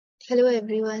Hello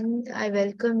everyone, I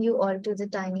welcome you all to the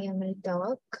tinyML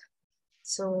talk.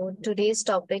 So today's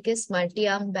topic is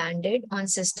multi-arm bandit on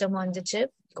system on the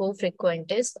chip,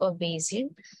 co-frequentist or Bayesian.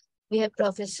 We have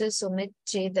Professor Sumit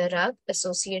J Darak,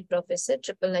 Associate Professor,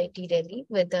 IIIT-Delhi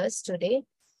with us today.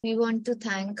 We want to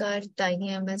thank our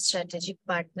tinyML strategic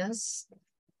partners,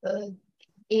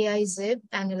 AI-Zip,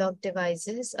 Analog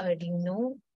Devices,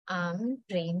 Arduino, ARM,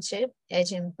 BrainChip,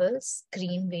 Edge Impulse,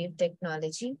 Green Wave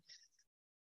Technology,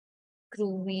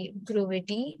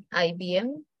 Groovity,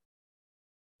 IBM,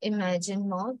 Imagine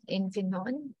Mob,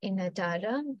 Infineon,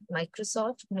 Inatara,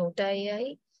 Microsoft, Nota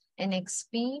AI,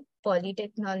 NXP,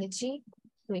 Polytechnology,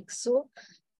 Quixo,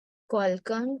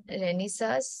 Qualcomm,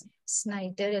 Renesas,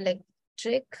 Schneider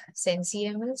Electric,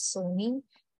 SensiML, Sony,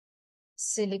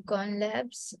 Silicon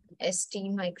Labs,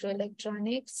 ST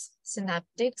Microelectronics,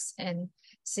 Synaptics, and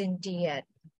Cintiq.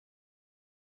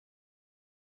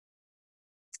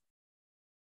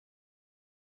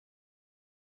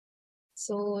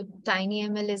 So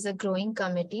tinyML is a growing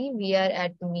committee. We are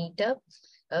at Meetup.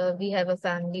 We have a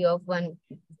family of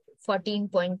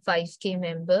 14.5K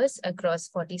members across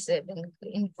 47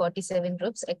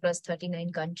 groups across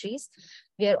 39 countries.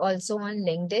 We are also on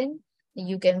LinkedIn.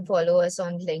 You can follow us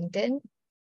on LinkedIn.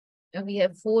 We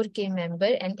have 4K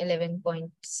member and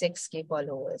 11.6K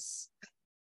followers.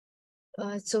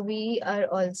 So we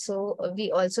also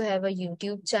have a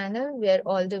YouTube channel where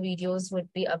all the videos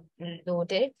would be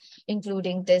uploaded,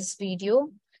 including this video.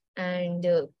 And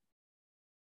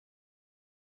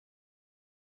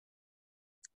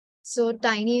so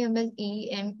tinyML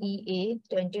EMEA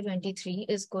 2023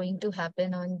 is going to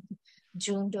happen on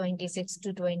June 26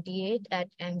 to 28 at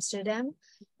Amsterdam.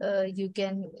 You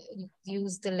can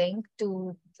use the link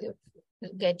to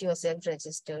get yourself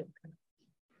registered.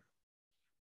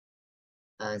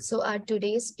 So our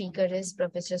today's speaker is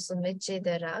Professor Sumit J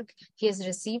Darak. He has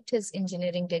received his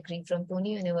engineering degree from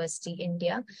Pune University,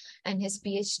 India, and his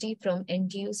PhD from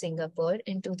NTU, Singapore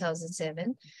in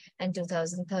 2007 and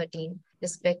 2013,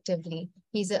 respectively.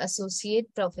 He's an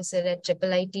associate professor at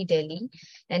IIIT-Delhi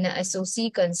and an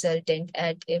associate consultant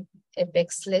at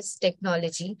Apexless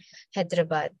Technology,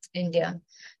 Hyderabad, India.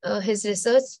 His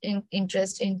research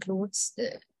interest includes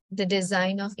the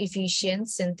design of efficient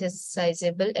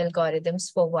synthesizable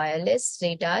algorithms for wireless,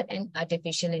 radar, and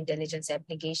artificial intelligence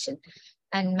application,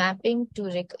 and mapping to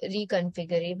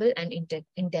reconfigurable and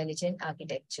intelligent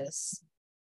architectures.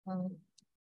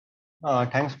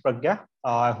 Thanks, Pragya.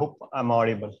 I hope I'm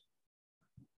audible.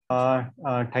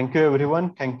 Thank you,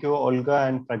 everyone. Thank you, Olga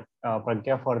and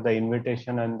Pragya, for the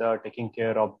invitation and taking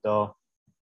care of the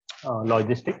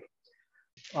logistic.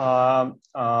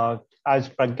 As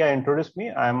Pragya introduced me,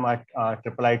 I'm at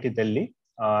IIIT-Delhi,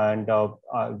 and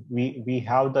we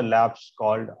have the labs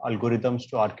called Algorithms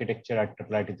to Architecture at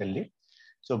IIIT-Delhi.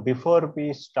 So before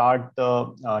we start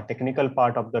the technical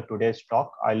part of the today's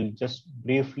talk, I'll just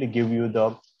briefly give you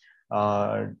the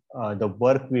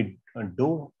work we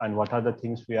do and what are the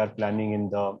things we are planning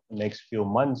in the next few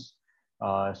months,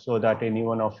 so that any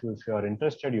one of you, if you are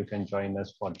interested, you can join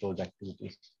us for those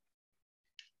activities.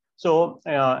 So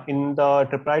in the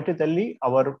IIIT-Delhi,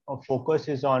 our focus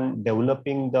is on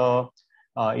developing the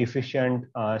efficient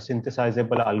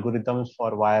synthesizable algorithms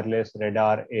for wireless,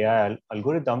 radar, AI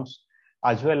algorithms,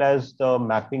 as well as the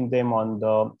mapping them on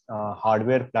the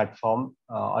hardware platform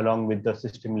along with the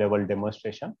system level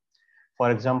demonstration. For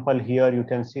example, here you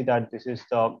can see that this is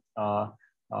the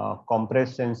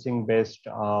compressed sensing based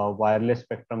wireless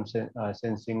spectrum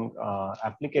sensing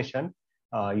application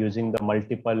using the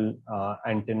multiple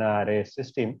antenna array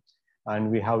system.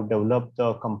 And we have developed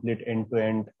the complete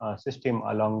end-to-end system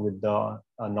along with the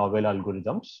novel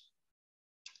algorithms.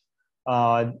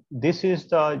 This is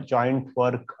the joint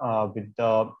work with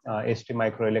the ST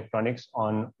Microelectronics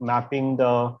on mapping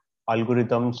the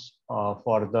algorithms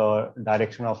for the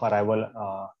direction of arrival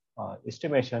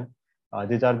estimation.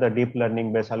 These are the deep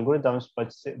learning based algorithms,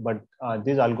 but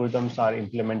these algorithms are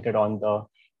implemented on the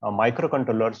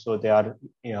microcontrollers, so they are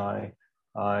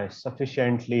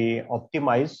sufficiently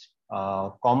optimized,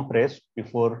 compressed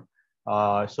before,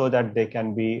 so that they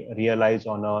can be realized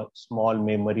on a small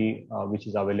memory which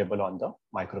is available on the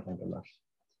microcontrollers.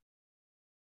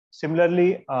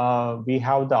 Similarly, we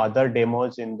have the other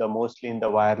demos in the mostly in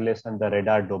the wireless and the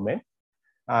radar domain,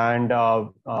 and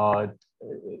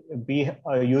we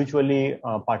usually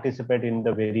participate in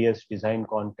the various design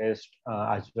contests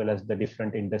as well as the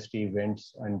different industry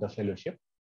events and the fellowship.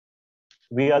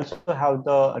 We also have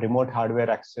the remote hardware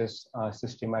access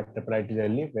system at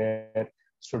IIIT-Delhi, where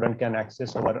student can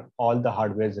access over all the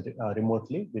hardware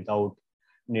remotely without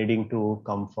needing to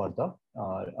come for the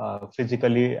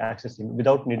physically accessing,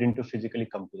 without needing to physically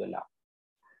come to the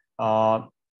lab.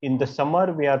 In the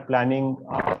summer, we are planning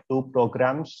 2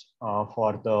 programs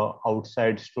for the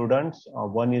outside students.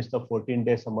 One is the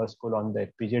 14-day summer school on the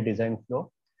FPGA design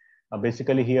flow.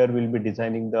 Basically, here we'll be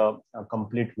designing the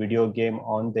complete video game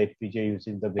on the FPGA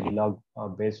using the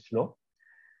Verilog-based flow.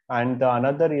 And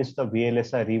another is the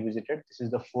VLSI Revisited. This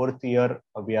is the 4th year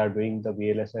we are doing the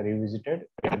VLSI Revisited,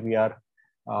 where we are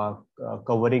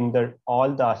covering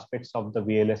all the aspects of the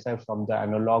VLSI from the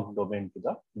analog domain to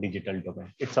the digital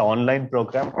domain. It's an online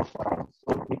program of around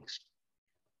 4 weeks.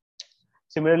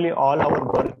 Similarly, all our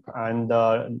work and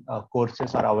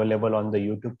courses are available on the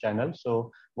YouTube channel.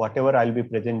 So whatever I'll be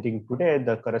presenting today,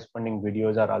 the corresponding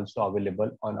videos are also available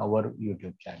on our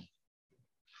YouTube channel.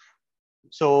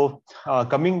 So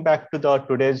coming back to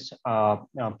today's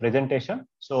presentation.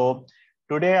 So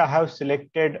today I have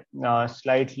selected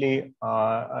slightly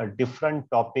a different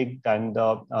topic than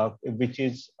which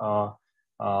is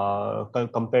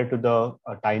compared to the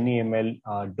tinyML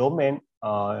domain.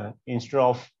 Instead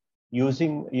of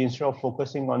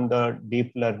focusing on the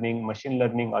deep learning, machine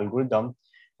learning algorithm,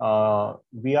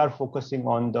 we are focusing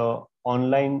on the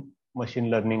online machine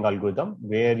learning algorithm,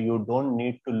 where you don't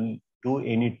need to do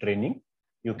any training.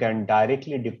 You can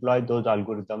directly deploy those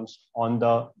algorithms on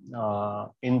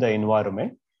in the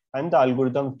environment, and the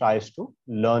algorithm tries to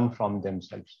learn from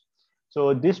themselves.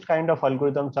 So this kind of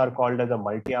algorithms are called as a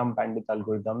multi-arm bandit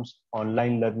algorithms,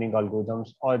 online learning algorithms,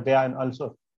 or they are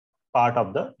also part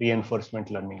of the reinforcement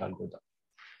learning algorithm.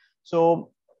 So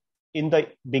in the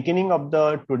beginning of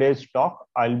today's talk,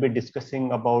 I'll be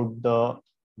discussing about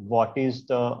what is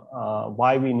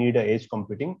why we need edge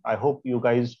computing. I hope you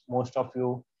guys, most of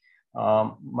you,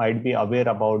 might be aware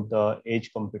about the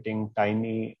edge computing,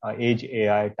 edge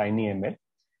AI, tinyML.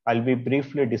 I'll be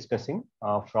briefly discussing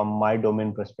from my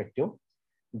domain perspective.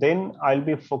 Then I'll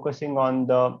be focusing on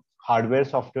the hardware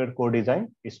software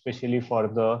co-design, especially for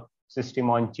the system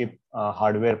on chip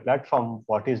hardware platform.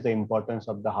 What is the importance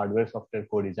of the hardware software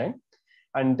co-design?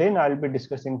 And then I'll be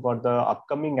discussing for the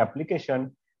upcoming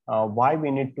application why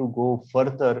we need to go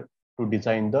further to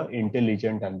design the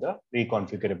intelligent and the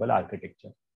reconfigurable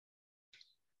architecture.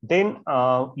 Then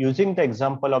using the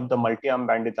example of the multi-arm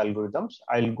bandit algorithms,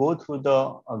 I'll go through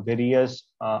the various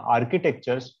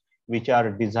architectures which are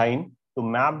designed to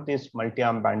map these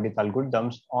multi-arm bandit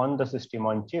algorithms on the system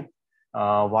on chip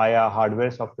via hardware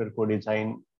software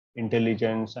co-design,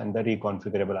 intelligence, and the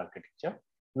reconfigurable architecture.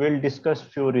 We'll discuss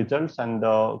few results and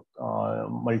the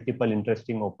multiple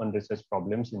interesting open research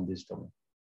problems in this domain.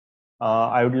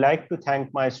 I would like to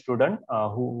thank my student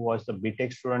who was the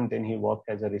BTech student, then he worked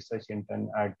as a research intern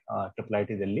at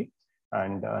IIIT-Delhi,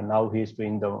 and now he is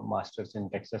doing the master's in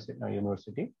Texas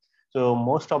University. So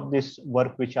most of this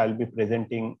work which I'll be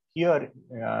presenting here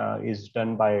is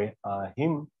done by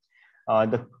him.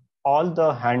 All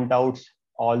the handouts,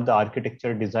 all the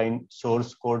architecture design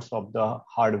source codes of the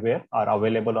hardware are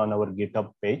available on our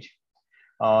GitHub page.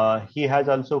 He has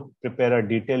also prepared a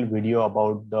detailed video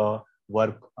about the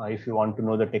work. If you want to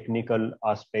know the technical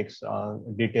aspects,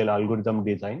 detailed algorithm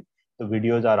design, the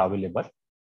videos are available.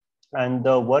 And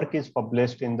the work is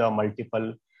published in the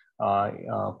multiple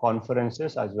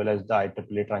conferences as well as the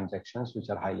IEEE transactions, which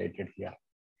are highlighted here.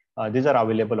 These are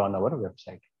available on our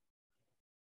website.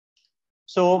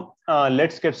 So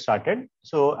let's get started.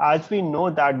 So as we know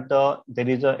that there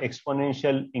is an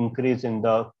exponential increase in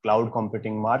the cloud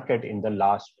computing market in the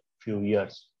last few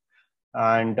years.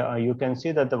 And you can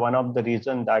see that one of the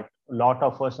reasons that a lot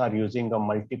of us are using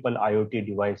multiple IoT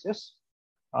devices.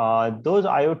 Those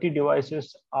IoT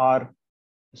devices are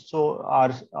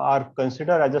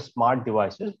considered as a smart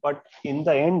devices, but in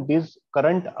the end, these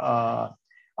current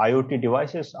IoT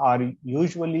devices are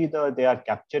usually they are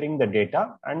capturing the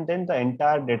data, and then the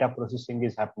entire data processing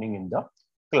is happening in the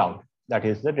cloud, that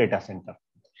is the data center.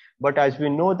 But as we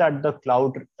know that the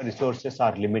cloud resources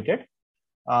are limited,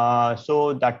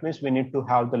 so that means we need to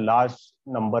have the large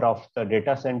number of the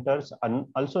data centers, and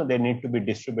also they need to be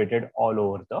distributed all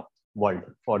over the world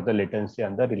for the latency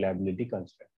and the reliability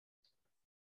constraint.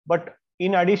 But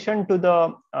in addition to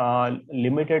the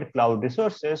limited cloud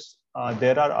resources,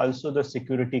 there are also the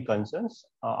security concerns.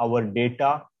 Our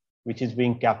data, which is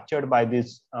being captured by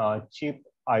these cheap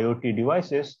IoT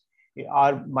devices,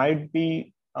 might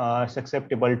be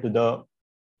susceptible to the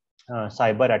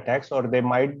cyber attacks, or they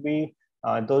might be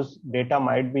those data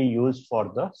might be used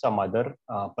for some other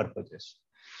purposes.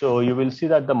 So you will see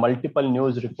that the multiple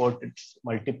news reports,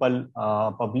 multiple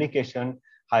publication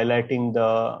highlighting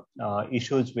the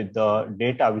issues with the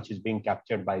data which is being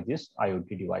captured by these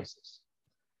IoT devices.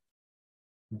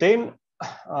 Then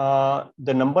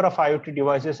the number of IoT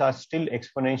devices are still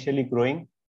exponentially growing.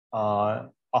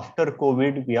 After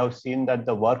COVID, we have seen that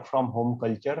the work from home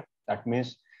culture, that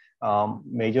means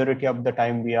majority of the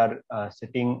time we are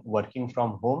sitting working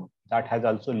from home, that has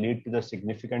also led to the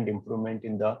significant improvement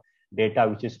in the data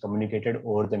which is communicated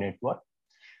over the network.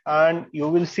 And you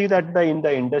will see that in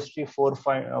the industry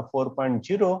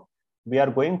 4.0, we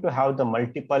are going to have the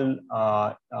multiple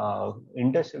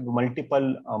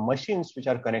machines which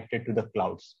are connected to the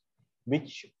clouds,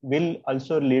 which will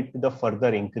also lead to the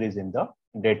further increase in the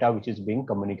data which is being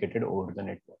communicated over the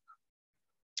network.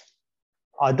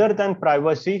 Other than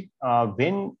privacy,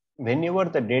 whenever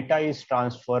the data is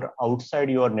transferred outside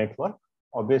your network,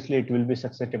 obviously it will be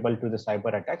susceptible to the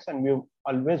cyber attacks, and we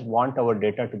always want our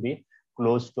data to be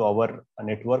close to our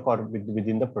network or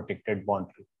within the protected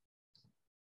boundary.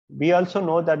 We also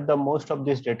know that the most of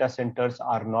these data centers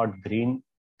are not green.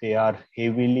 They are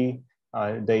heavily,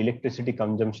 the electricity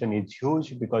consumption is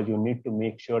huge because you need to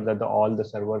make sure that all the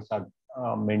servers are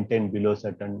maintained below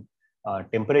certain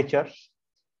temperatures.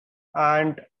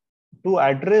 And to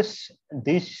address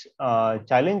these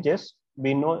challenges,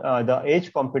 we know the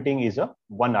edge computing is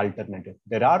one alternative.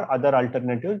 There are other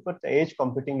alternatives, but the edge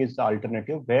computing is the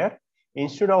alternative where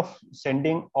instead of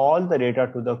sending all the data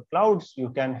to the clouds, you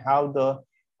can have the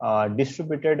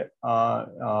distributed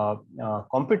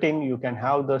computing. You can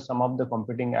have some of the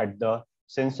computing at the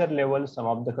sensor level, some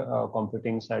of the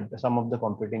computing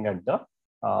at the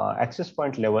access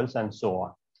point levels, and so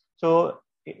on. So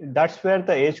that's where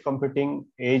the edge computing,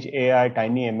 edge AI,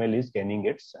 tinyML is gaining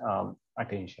its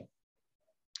attention.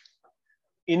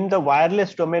 In the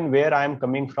wireless domain where I am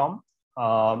coming from,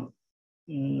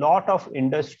 lot of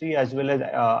industry as well as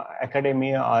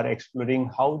academia are exploring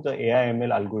how the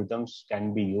AI/ML algorithms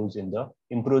can be used in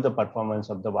improve the performance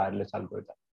of the wireless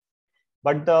algorithm.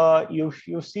 But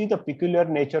you see the peculiar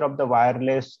nature of the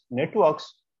wireless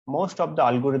networks. Most of the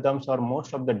algorithms or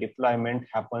most of the deployment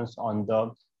happens on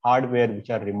the hardware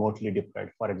which are remotely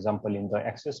deployed. For example, in the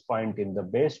access point, in the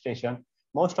base station,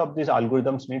 most of these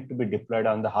algorithms need to be deployed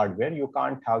on the hardware. You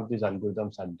can't have these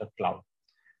algorithms at the cloud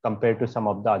compared to some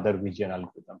of the other vision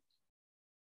algorithms.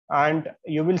 And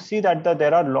you will see that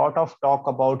there are a lot of talk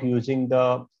about using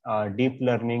the deep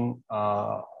learning,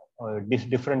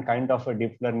 different kind of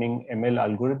deep learning ML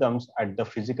algorithms at the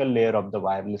physical layer of the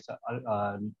wireless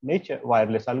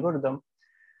wireless algorithm.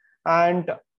 And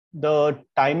the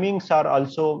timings are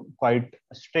also quite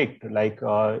strict, like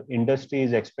industry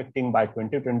is expecting by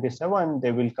 2027,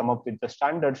 they will come up with the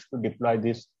standards to deploy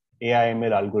these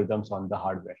AI/ML algorithms on the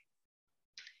hardware.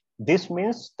 This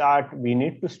means that we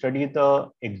need to study the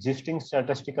existing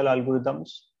statistical algorithms.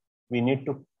 We need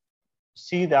to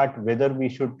see that whether we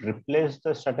should replace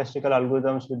the statistical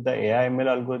algorithms with the AI/ML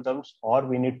algorithms, or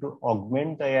we need to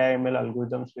augment the AI/ML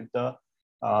algorithms with the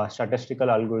statistical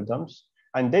algorithms.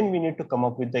 And then we need to come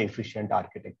up with the efficient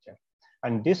architecture.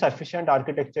 And this efficient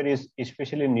architecture is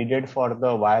especially needed for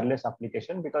the wireless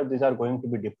application because these are going to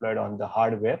be deployed on the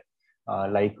hardware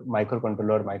like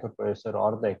microcontroller, microprocessor,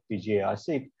 or the FPGA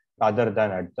ASIC rather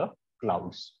than at the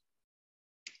clouds.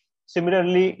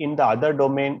 Similarly, in the other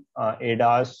domain,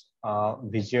 ADAS,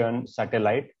 vision,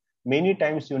 satellite, many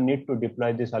times you need to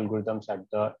deploy these algorithms at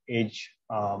the edge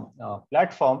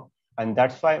platform. And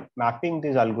that's why mapping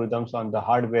these algorithms on the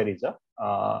hardware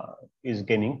is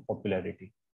gaining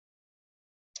popularity.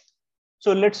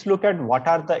 So let's look at what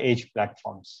are the edge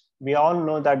platforms. We all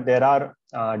know that there are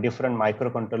different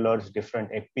microcontrollers, different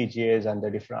FPGAs, and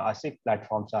the different ASIC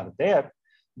platforms are there.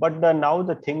 But now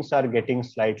the things are getting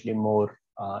slightly more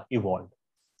evolved.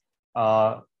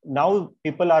 Now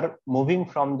people are moving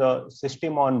from the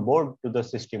system on board to the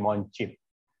system on chip.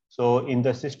 So in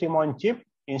the system on chip,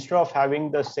 instead of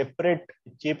having the separate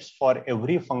chips for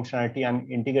every functionality and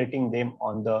integrating them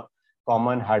on the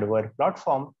common hardware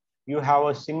platform, you have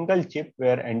a single chip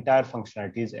where entire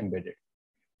functionality is embedded.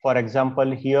 For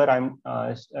example, here I'm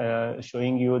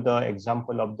showing you the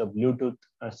example of the Bluetooth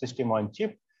system on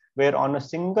chip, where on a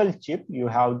single chip, you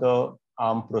have the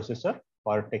ARM processor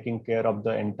for taking care of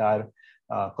the entire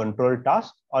control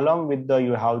task. Along with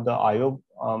you have the IO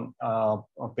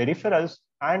peripherals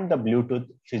and the Bluetooth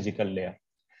physical layer.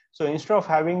 So instead of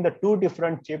having the two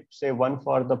different chips, say one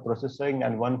for the processing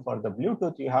and one for the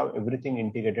Bluetooth, you have everything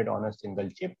integrated on a single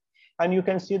chip. And you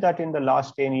can see that in the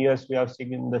last 10 years, we have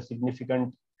seen the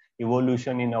significant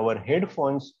evolution in our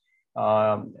headphones.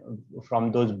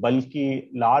 From those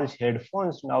bulky, large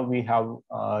headphones, now we have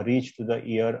reached to the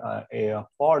ear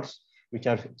pods, which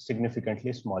are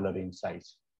significantly smaller in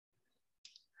size.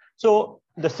 So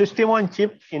the system on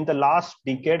chip in the last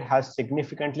decade has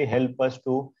significantly helped us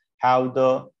to have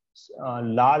the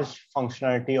large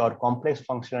functionality or complex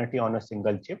functionality on a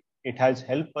single chip. It has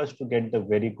helped us to get the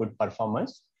very good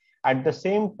performance. At the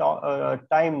same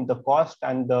time, the cost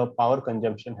and the power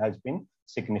consumption has been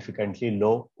significantly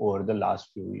low over the last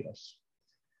few years.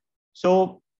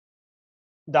 So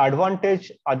the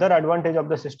other advantage of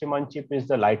the system on chip is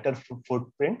the lighter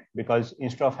footprint, because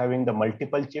instead of having the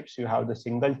multiple chips, you have the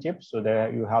single chip. So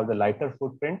there you have the lighter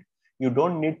footprint. You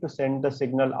don't need to send the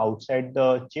signal outside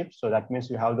the chip. So that means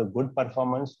you have the good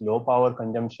performance, low power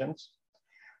consumptions.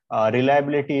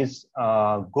 Reliability is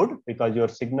good because your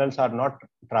signals are not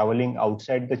traveling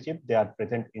outside the chip. They are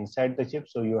present inside the chip.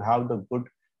 So you have the good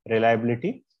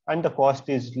reliability, and the cost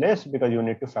is less because you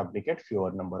need to fabricate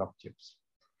fewer number of chips.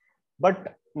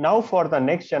 But now for the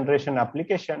next generation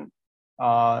application,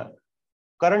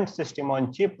 current system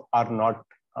on chip are not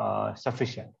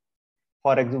sufficient.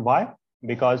 For example, why?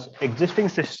 Because existing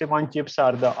system on chips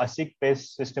are the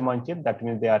ASIC-based system on chip. That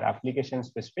means they are application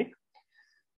specific.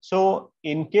 So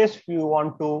in case you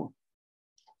want to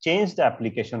change the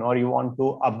application or you want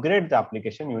to upgrade the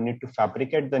application, you need to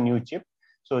fabricate the new chip.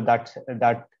 So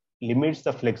that limits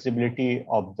the flexibility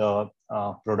of the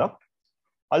product.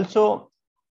 Also,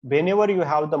 whenever you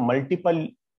have the multiple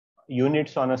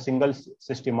units on a single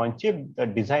system on chip, the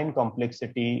design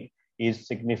complexity is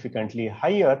significantly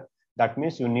higher. That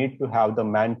means you need to have the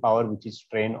manpower which is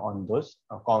trained on those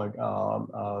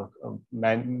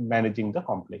managing the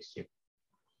complex chip.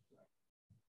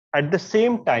 At the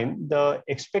same time, the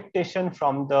expectation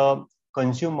from the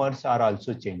consumers are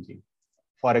also changing.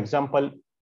 For example,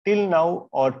 till now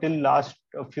or till last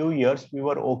few years, we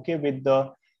were okay with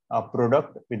the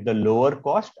product with the lower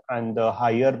cost and the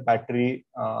higher battery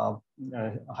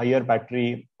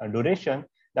duration.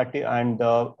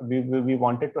 We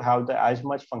wanted to have as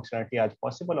much functionality as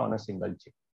possible on a single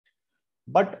chip.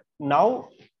 But now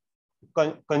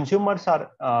consumers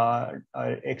are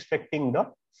expecting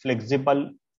the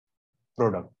flexible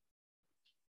product.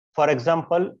 For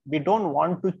example, we don't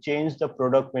want to change the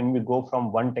product when we go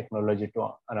from one technology to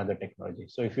another technology.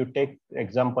 So if you take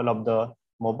example of the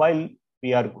mobile,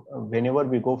 whenever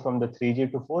we go from the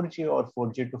 3G to 4G or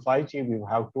 4G to 5G, we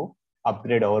have to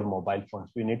upgrade our mobile phones.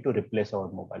 We need to replace our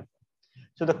mobile phone.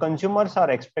 So the consumers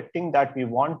are expecting that we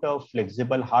want a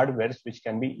flexible hardware which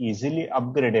can be easily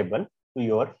upgradable to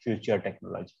your future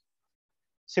technology.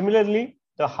 Similarly,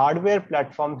 the hardware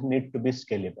platforms need to be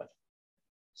scalable.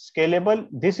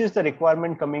 This is the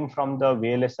requirement coming from the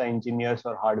VLSI engineers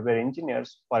or hardware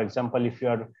engineers. For example, if you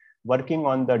are working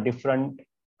on the different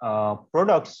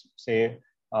products, say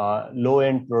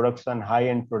low-end products and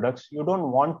high-end products, you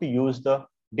don't want to use the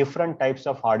different types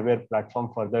of hardware platform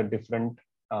for the different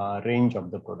range of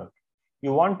the product.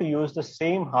 You want to use the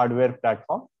same hardware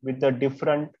platform with the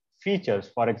different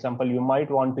features. For example, you might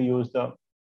want to use the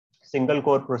single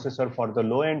core processor for the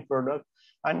low-end product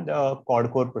and the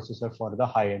quad core processor for the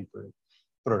high-end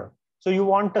product. So you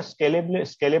want a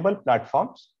scalable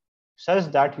platforms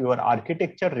such that your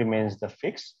architecture remains the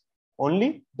fixed.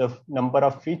 Only the number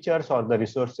of features or the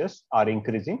resources are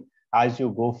increasing as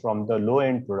you go from the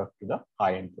low-end product to the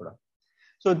high-end product.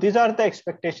 So these are the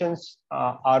expectations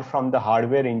are from the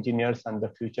hardware engineers and the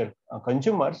future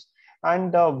consumers.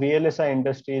 And the VLSI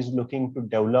industry is looking to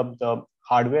develop the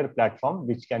hardware platform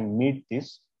which can meet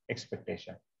this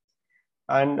expectation.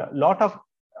 And a lot of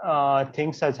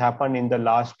things has happened in the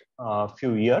last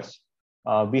few years.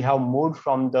 We have moved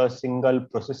from the single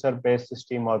processor-based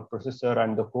system or processor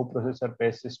and the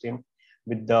co-processor-based system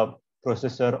with the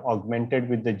processor augmented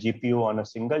with the GPU on a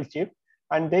single chip.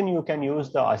 And then you can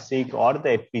use the ASIC or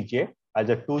the FPGA as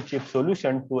a two-chip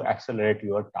solution to accelerate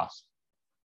your task.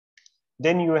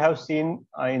 Then you have seen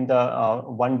in the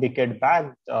 1 decade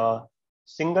back,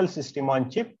 single system on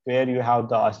chip where you have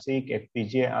the ASIC,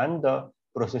 FPGA, and the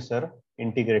processor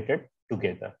integrated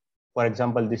together. For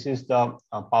example, this is the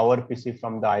Power PC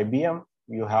from the IBM.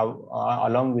 You have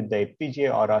along with the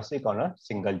FPGA or ASIC on a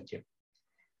single chip.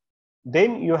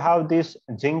 Then you have this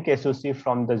Zinc SoC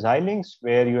from the Xilinx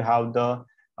where you have the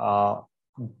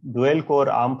dual core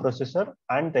ARM processor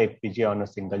and the FPGA on a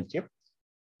single chip.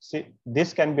 See,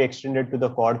 this can be extended to the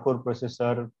quad core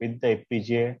processor with the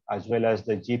FPGA as well as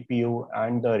the GPU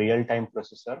and the real-time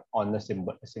processor on the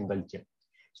single chip.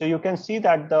 So you can see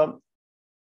that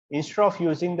instead of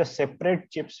using the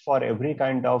separate chips for every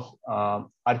kind of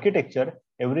architecture,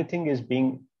 everything is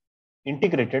being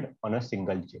integrated on a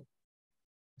single chip.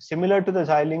 Similar to the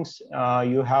Xilinx,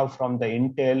 you have from the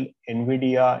Intel,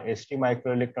 NVIDIA, ST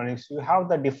Microelectronics, you have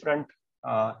the different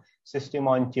system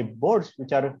on chip boards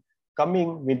which are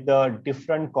coming with the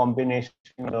different combination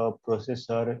of the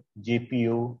processor,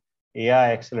 GPU,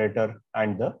 AI accelerator,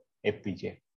 and the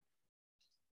FPGA.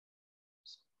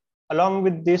 Along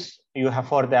with this, you have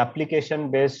for the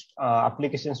application-based,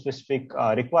 application-specific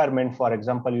requirement. For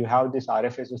example, you have this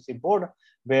RFSoC board,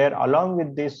 where along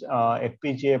with this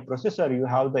FPGA processor, you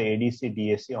have the ADC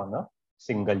DAC on a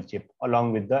single chip,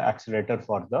 along with the accelerator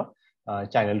for the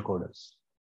channel coders.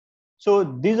 So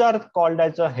these are called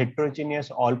as a heterogeneous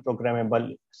all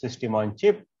programmable system on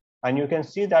chip. And you can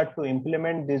see that to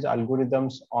implement these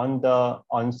algorithms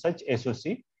on such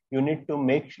SoC, you need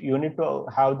to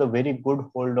have the very good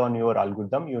hold on your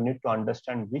algorithm. You need to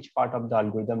understand which part of the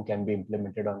algorithm can be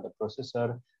implemented on the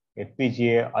processor,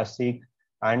 FPGA, ASIC,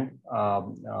 and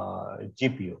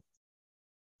GPU.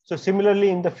 So similarly,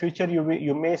 in the future,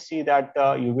 you may see that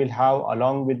you will have,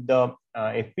 along with the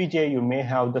FPGA, you may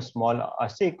have the small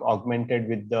ASIC augmented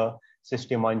with the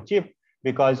system on chip,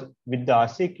 because with the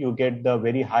ASIC, you get the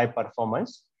very high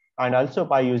performance. And also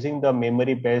by using the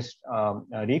memory-based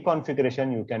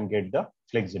reconfiguration, you can get the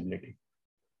flexibility.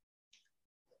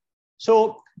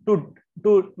 So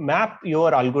to map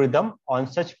your algorithm on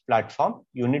such platform,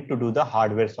 you need to do the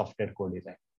hardware-software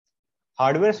co-design.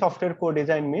 Hardware-software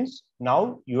co-design means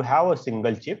now you have a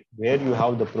single chip where you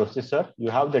have the processor,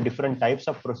 you have the different types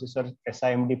of processor,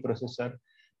 SIMD processor,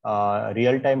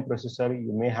 real-time processor,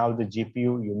 you may have the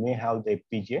GPU, you may have the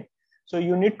FPGA. So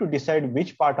you need to decide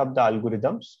which part of the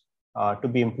algorithms to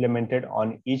be implemented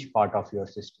on each part of your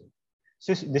system.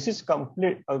 So this is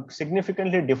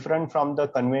significantly different from the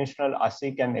conventional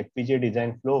ASIC and FPGA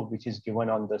design flow, which is given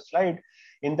on the slide.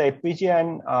 In the FPGA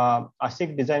and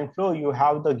ASIC design flow, you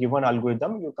have the given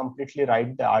algorithm, you completely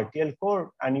write the RTL code,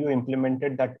 and you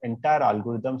implemented that entire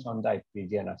algorithms on the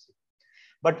FPGA and ASIC.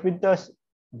 But with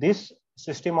this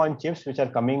system on chips which are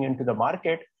coming into the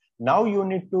market, now you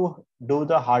need to do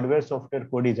the hardware software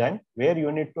co-design, where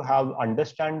you need to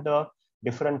understand the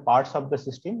different parts of the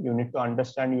system. You need to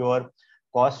understand your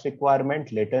cost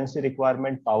requirement, latency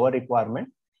requirement, power requirement,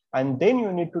 and then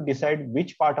you need to decide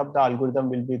which part of the algorithm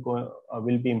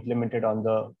will be implemented on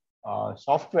the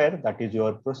software, that is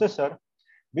your processor,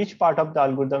 which part of the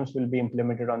algorithms will be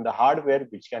implemented on the hardware,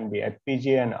 which can be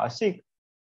FPGA and ASIC,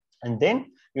 and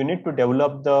then you need to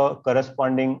develop the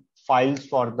corresponding files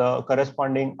for the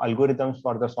corresponding algorithms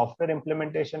for the software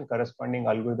implementation, corresponding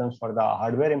algorithms for the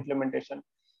hardware implementation,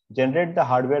 generate the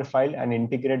hardware file and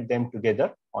integrate them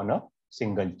together on a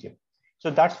single chip. So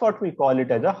that's what we call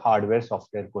it as a hardware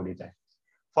software co-design.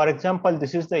 For example,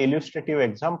 this is the illustrative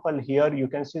example. Here you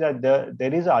can see that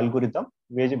there is an algorithm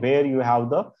where you have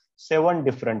the 7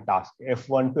 different tasks,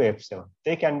 F1 to F7.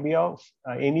 They can be of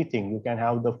anything. You can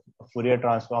have the Fourier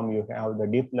transform, you can have the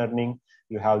deep learning,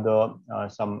 you have the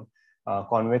some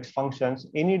convex functions,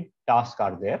 any tasks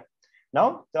are there.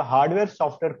 Now, the hardware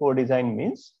software co-design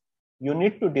means you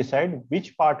need to decide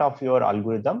which part of your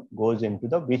algorithm goes into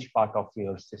the which part of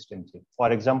your system chip.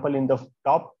 For example, in the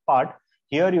top part,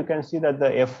 here you can see that the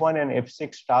F1 and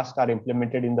F6 tasks are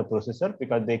implemented in the processor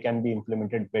because they can be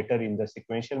implemented better in the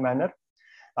sequential manner.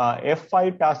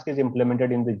 F5 task is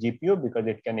implemented in the GPU because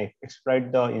it can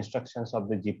exploit the instructions of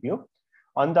the GPU.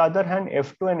 On the other hand,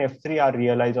 F2 and F3 are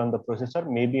realized on the processor.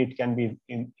 Maybe it can be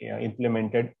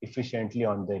implemented efficiently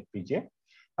on the FPGA.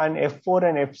 And F4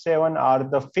 and F7 are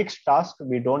the fixed tasks.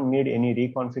 We don't need any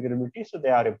reconfigurability, so they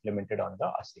are implemented on the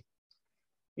ASIC.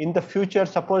 In the future,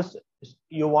 suppose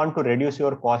you want to reduce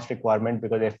your cost requirement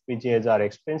because FPGAs are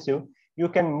expensive, you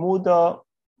can move the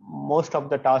most of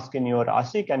the tasks in your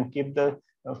ASIC and keep the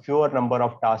fewer number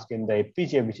of tasks in the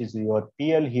FPGA, which is your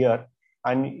PL here,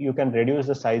 and you can reduce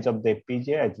the size of the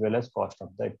FPGA as well as cost of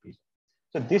the FPGA.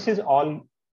 So this is all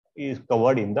is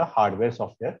covered in the hardware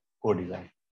software co-design.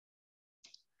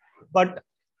 But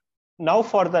now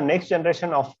for the next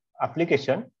generation of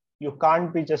application, you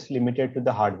can't be just limited to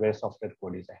the hardware software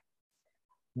co-design,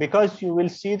 because you will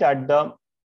see that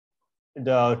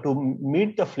to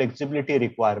meet the flexibility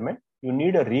requirement, you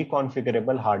need a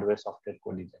reconfigurable hardware software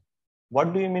co-design.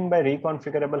 What do you mean by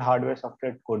reconfigurable hardware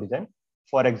software co-design?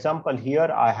 For example, here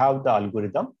I have the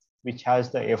algorithm which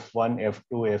has the F1,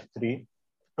 F2, F3,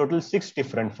 total 6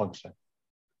 different functions.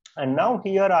 And now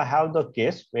here I have the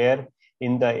case where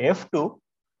in the F2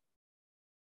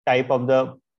 type of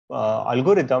the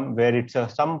algorithm, where it's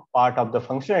some part of the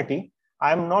functionality,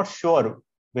 I'm not sure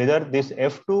whether this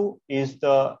F2 is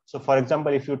the, so for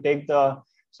example, if you take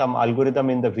some algorithm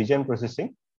in the vision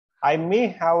processing, I may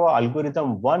have an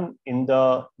algorithm 1 in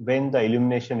when the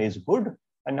illumination is good,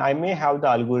 and I may have the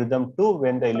algorithm 2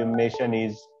 when the illumination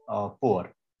is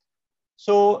poor.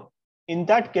 So in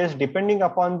that case, depending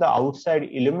upon the outside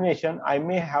illumination, I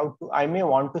may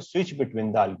want to switch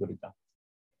between the algorithm.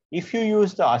 If you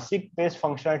use the ASIC-based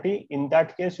functionality, in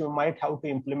that case, you might have to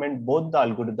implement both the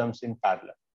algorithms in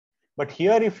parallel. But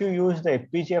here, if you use the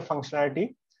FPGA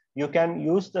functionality, you can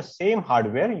use the same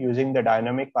hardware using the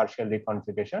dynamic partial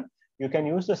reconfiguration. You can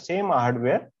use the same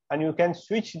hardware and you can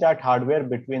switch that hardware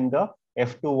between the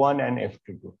F21 and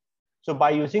F22. So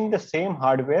by using the same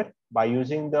hardware, by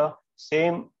using the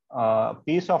same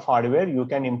piece of hardware, you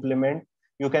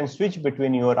can switch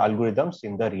between your algorithms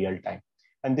in the real time.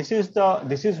 And this is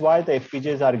why the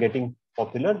FPGAs are getting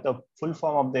popular. The full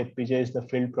form of the FPGA is the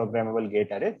field programmable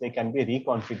gate array. They can be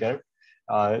reconfigured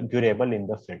durable in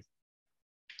the field.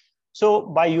 So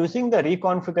by using the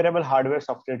reconfigurable hardware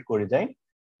software co-design,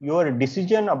 your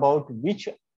decision about which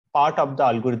part of the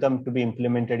algorithm to be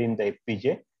implemented in the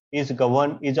FPGA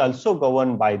is also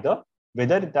governed by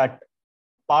whether that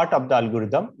part of the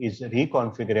algorithm is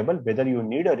reconfigurable, whether you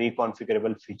need a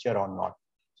reconfigurable feature or not.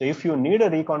 So if you need a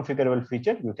reconfigurable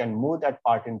feature, you can move that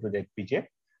part into the FPGA.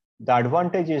 The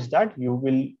advantage is that you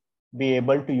will be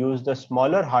able to use the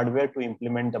smaller hardware to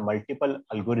implement the multiple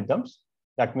algorithms.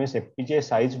 That means FPGA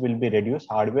size will be reduced,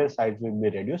 hardware size will be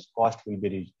reduced, cost will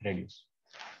be reduced.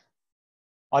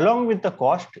 Along with the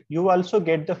cost, you also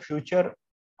get the future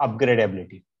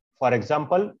upgradability. For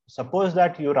example, suppose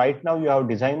that right now you have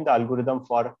designed the algorithm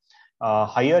for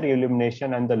higher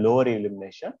illumination and the lower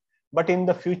illumination, but in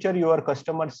the future your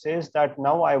customer says that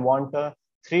now I want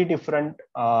 3 different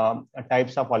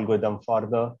types of algorithm for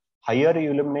the higher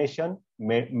illumination,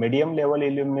 medium level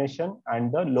illumination,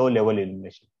 and the low level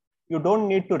illumination. You don't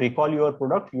need to recall your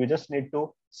product. You just need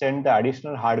to send the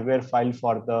additional hardware file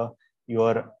for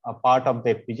your part of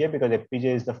the FPGA, because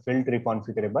FPGA is the field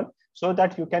reconfigurable, so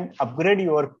that you can upgrade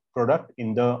your product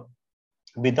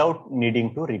without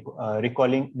needing to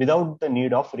without the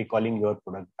need of recalling your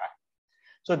product back.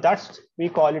 So we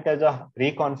call it as a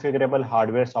reconfigurable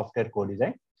hardware software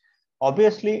co-design.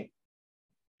 Obviously,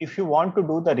 if you want to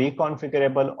do the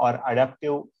reconfigurable or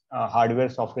adaptive hardware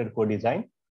software co-design,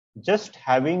 just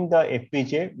having the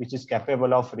FPGA which is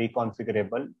capable of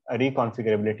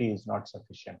reconfigurability is not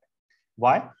sufficient.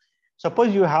 Why?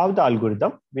 Suppose you have the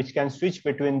algorithm which can switch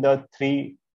between the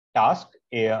 3 tasks.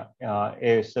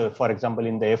 So for example,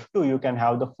 in the F2, you can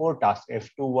have the 4 tasks: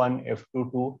 F21,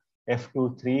 F22,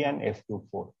 F23, and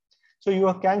F24. So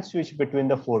you can switch between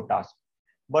the 4 tasks.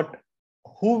 But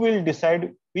who will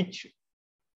decide which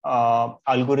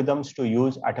algorithms to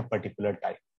use at a particular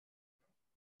time?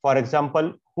 For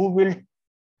example, who will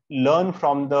learn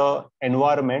from the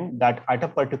environment that at a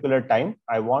particular time,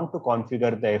 I want to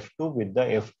configure the F2 with the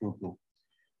F22,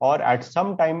 or at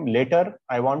some time later,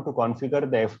 I want to configure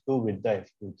the F2 with the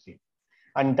F23.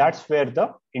 And that's where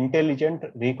the intelligent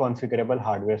reconfigurable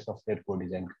hardware software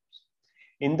co-design comes.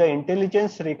 In the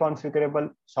intelligence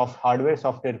reconfigurable hardware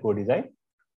software co-design,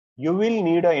 you will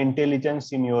need an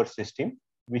intelligence in your system,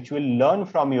 which will learn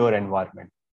from your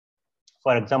environment.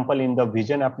 For example, in the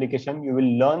vision application, you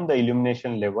will learn the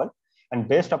illumination level, and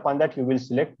based upon that, you will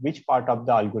select which part of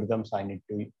the algorithms I need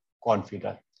to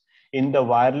configure. In the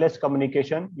wireless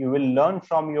communication, you will learn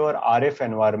from your RF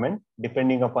environment,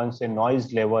 depending upon, say,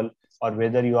 noise level, or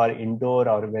whether you are indoor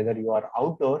or whether you are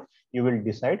outdoor, you will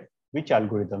decide which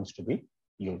algorithms to be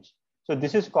used. So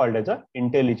this is called as an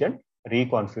intelligent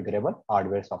reconfigurable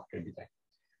hardware software design.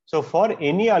 So for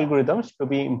any algorithms to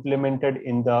be implemented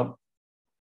in the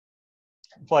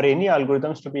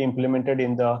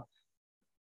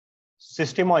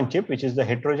system on chip, which is the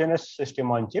heterogeneous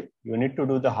system on chip, you need to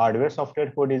do the hardware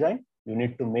software co-design. You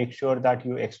need to make sure that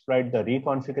you exploit the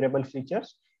reconfigurable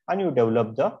features, and you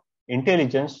develop the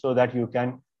intelligence so that you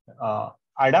can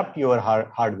adapt your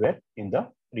hardware in the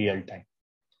real time.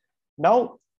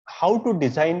 Now, how to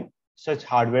design such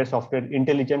hardware software,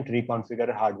 intelligent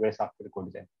reconfigure hardware software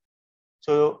co-design?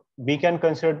 So we can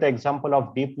consider the example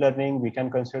of deep learning, we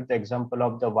can consider the example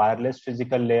of the wireless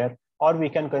physical layer, or we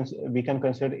can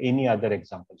consider any other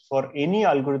examples. For any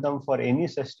algorithm, for any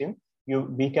system,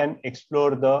 we can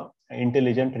explore the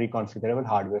intelligent reconfigurable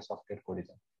hardware software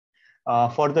co-design.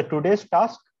 For the today's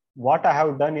task, what I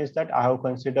have done is that I have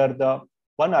considered the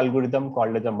one algorithm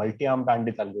called as the multi-arm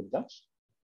bandit algorithms.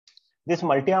 This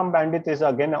multi-arm bandit is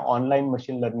again an online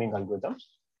machine learning algorithms.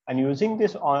 And using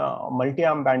this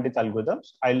multi-arm bandit algorithms,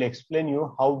 I'll explain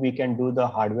you how we can do the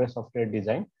hardware software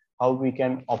design, how we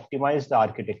can optimize the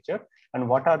architecture, and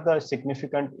what are the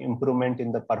significant improvement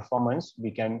in the performance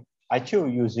we can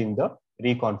achieve using the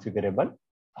reconfigurable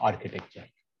architecture.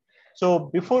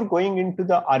 So before going into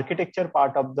the architecture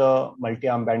part of the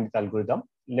multi-arm bandit algorithm,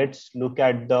 let's look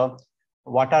at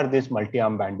what are these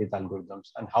multi-arm bandit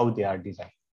algorithms and how they are designed.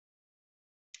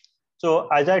 So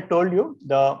as I told you,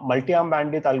 the multi-arm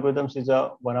bandit algorithms is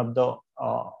one of the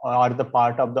are the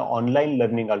part of the online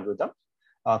learning algorithm.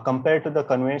 compared to the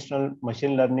conventional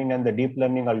machine learning and the deep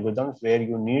learning algorithms where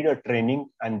you need a training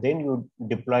and then you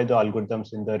deploy the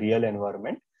algorithms in the real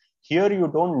environment. Here you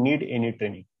don't need any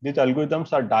training. These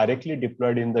algorithms are directly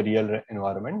deployed in the real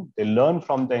environment. They learn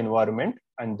from the environment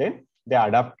and then they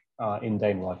adapt in the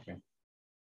environment.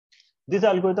 These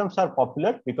algorithms are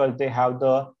popular because they have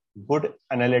the good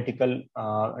analytical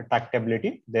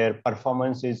tractability. Their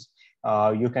performance is,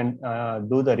 you can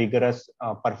do the rigorous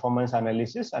performance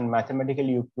analysis and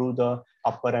mathematically you prove the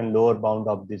upper and lower bound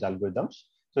of these algorithms.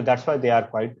 So that's why they are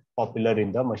quite popular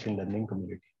in the machine learning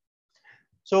community.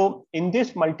 So in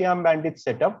this multi-arm bandit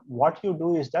setup, what you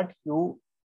do is that you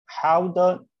have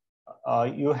the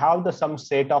some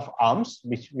set of arms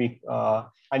which we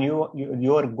and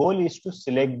your goal is to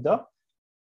select the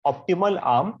optimal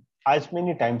arm as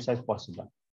many times as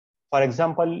possible. For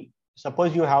example,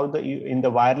 suppose you have in the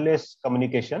wireless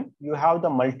communication, you have the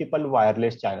multiple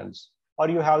wireless channels or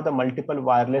you have the multiple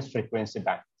wireless frequency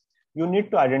band. You need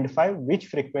to identify which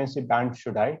frequency band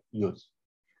should I use.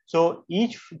 So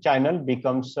each channel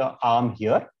becomes an arm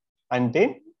here, and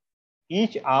then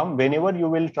each arm, whenever you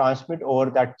will transmit over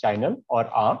that channel or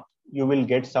arm, you will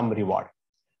get some reward.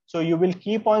 So you will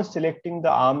keep on selecting the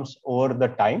arms over the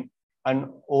time, and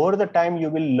over the time you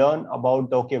will learn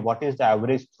about what is the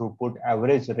average throughput,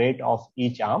 average rate of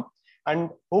each arm, and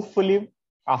hopefully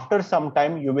after some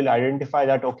time you will identify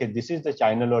that this is the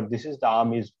channel or this is the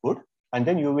arm is good, and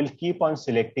then you will keep on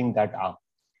selecting that arm.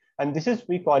 And this is,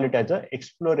 we call it as a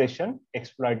exploration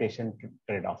exploitation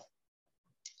trade-off.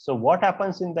 So what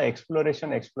happens in the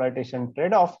exploration exploitation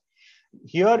trade-off?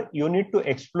 Here you need to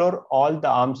explore all the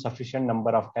arms sufficient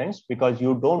number of times because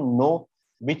you don't know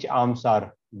which arms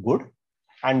are good.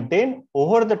 And then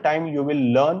over the time you will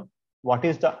learn what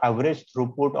is the average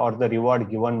throughput or the reward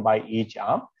given by each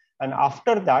arm. And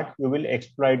after that you will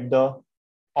exploit the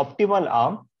optimal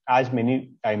arm as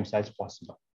many times as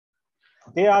possible.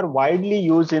 They are widely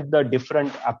used in the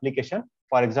different application.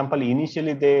 For example,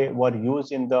 initially they were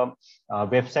used in the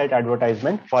website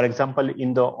advertisement. For example,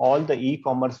 in all the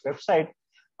e-commerce website,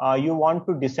 you want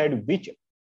to decide which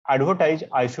advertise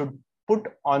I should put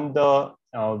on the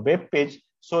web page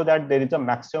so that there is a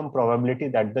maximum probability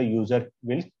that the user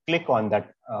will click on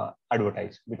that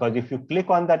advertise. Because if you click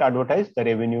on that advertise, the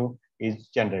revenue is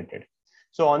generated.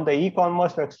 So on the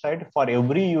e-commerce website, for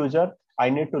every user, I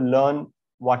need to learn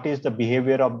what is the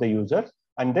behavior of the user.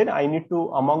 And then I need to,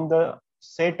 among the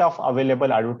set of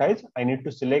available advertise, I need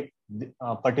to select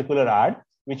a particular ad,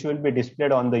 which will be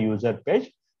displayed on the user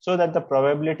page so that the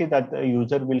probability that the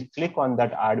user will click on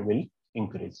that ad will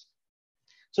increase.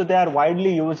 So they are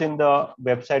widely used in the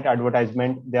website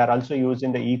advertisement. They are also used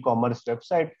in the e-commerce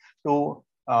website to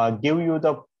give you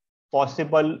the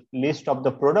possible list of the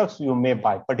products you may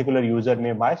buy, particular user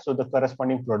may buy. So the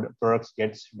corresponding products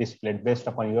gets displayed based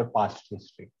upon your past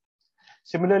history.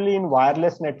 Similarly, in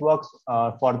wireless networks,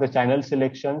 for the channel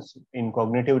selections in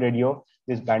cognitive radio,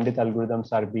 these bandit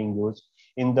algorithms are being used.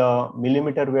 In the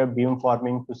millimeter wave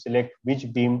beamforming, to select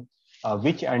which beam,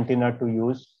 which antenna to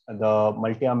use, the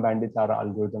multi-arm bandit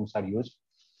algorithms are used.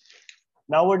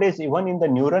 Nowadays, even in the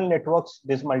neural networks,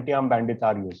 these multi-arm bandits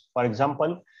are used. For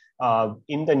example,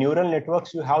 in the neural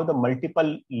networks, you have the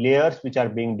multiple layers which are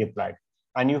being deployed.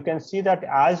 And you can see that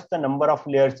as the number of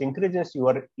layers increases,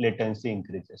 your latency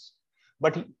increases.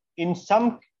 But in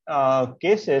some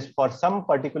cases, for some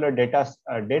particular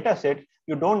data set,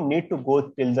 you don't need to go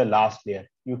till the last layer.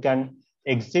 You can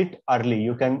exit early.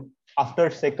 You can,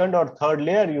 after second or third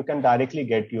layer, you can directly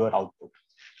get your output.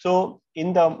 So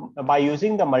by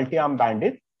using the multi-arm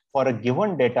bandit, for a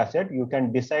given data set, you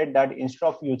can decide that instead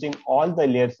of using all the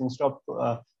layers, instead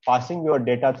of passing your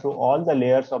data through all the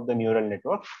layers of the neural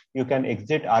network, you can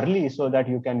exit early so that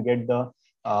you can get the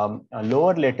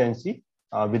lower latency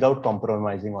without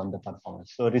compromising on the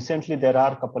performance. So recently, there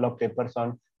are a couple of papers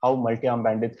on how multi-arm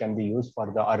bandits can be used for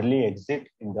the early exit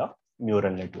in the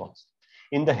neural networks.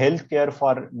 In the healthcare,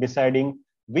 for deciding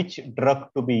which drug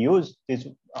to be used, these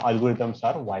algorithms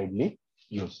are widely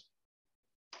used.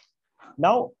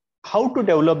 Now, how to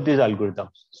develop these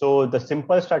algorithms? So the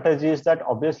simple strategy is that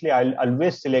obviously I'll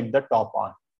always select the top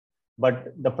arm.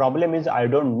 But the problem is I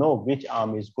don't know which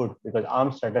arm is good because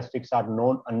arm statistics are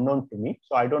unknown to me.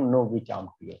 So I don't know which arm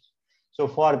to use. So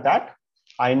for that,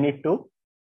 I need to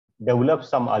develop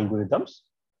some algorithms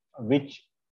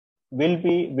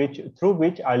through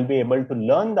which I'll be able to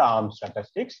learn the arm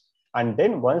statistics. And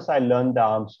then once I learn the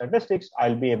arm statistics,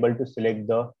 I'll be able to select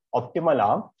the optimal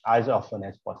arm as often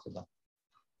as possible.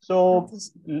 So,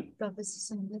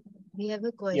 Professor Sumit, we have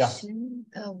a question.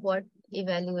 Yeah. What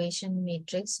evaluation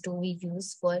matrix do we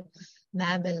use for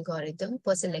MAB algorithm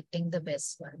for selecting the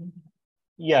best one?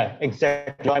 Yeah,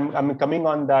 exactly. I'm coming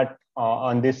on that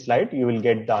on this slide. You will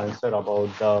get the answer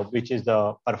about which is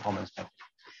the performance metric.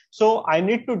 So I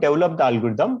need to develop the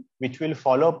algorithm which will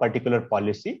follow a particular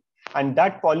policy, and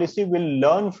that policy will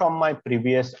learn from my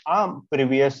previous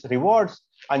rewards,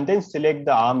 and then select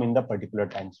the arm in the particular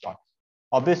time slot.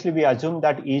 Obviously, we assume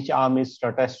that each arm is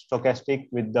stochastic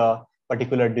with the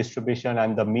particular distribution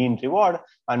and the mean reward.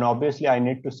 And obviously, I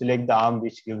need to select the arm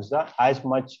which gives the as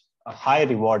much high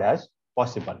reward as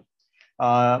possible.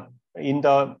 In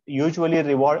the usually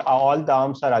reward, all the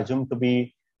arms are assumed to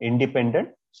be independent.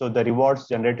 So the rewards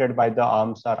generated by the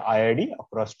arms are IID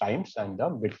across times and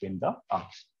between the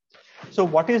arms. So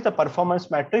what is the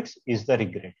performance matrix is the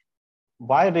regret.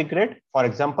 Why regret? For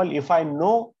example, if I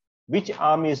know which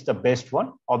arm is the best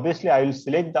one, obviously I will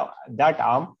select that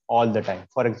arm all the time.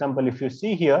 For example, if you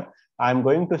see here, I'm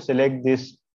going to select the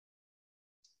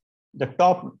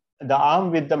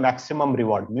arm with the maximum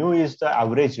reward. Mu is the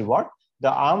average reward.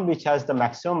 The arm which has the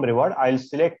maximum reward, I'll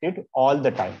select it all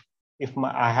the time. If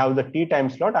I have the T time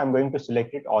slot, I'm going to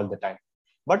select it all the time.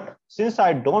 But since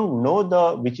I don't know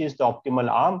which is the optimal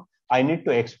arm, I need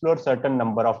to explore certain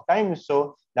number of times.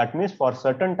 So that means for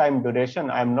certain time duration,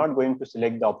 I'm not going to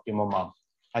select the optimum arm.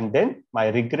 And then my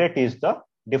regret is the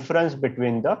difference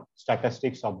between the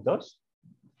statistics of the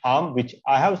arm which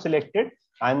I have selected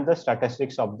and the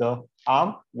statistics of the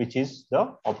arm which is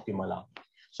the optimal arm.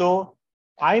 So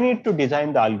I need to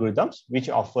design the algorithms which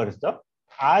offers the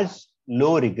as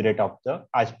low regret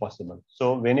as possible.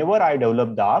 So whenever I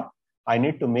develop the arm, I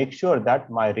need to make sure that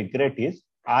my regret is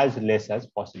as less as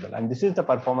possible. And this is the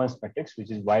performance metrics which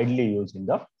is widely used in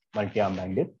the multi-arm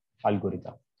bandit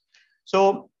algorithm.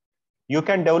 So you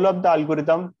can develop the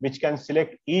algorithm which can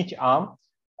select each arm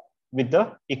with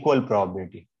the equal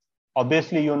probability.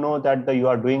 Obviously, you know that you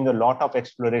are doing a lot of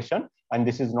exploration, and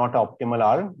this is not optimal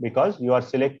arm because you are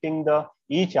selecting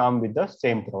each arm with the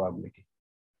same probability.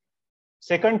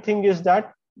 Second thing is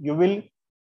that you will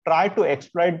try to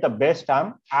exploit the best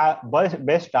arm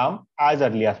as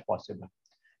early as possible.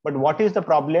 But what is the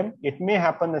problem? It may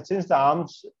happen that since the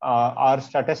arms are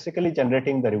statistically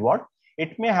generating the reward,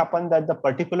 it may happen that the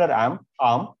particular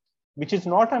arm, which is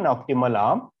not an optimal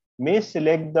arm, may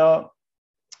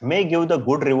give the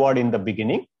good reward in the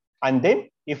beginning. And then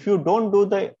if you don't do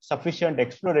the sufficient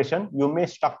exploration, you may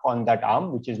stuck on that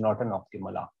arm, which is not an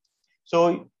optimal arm.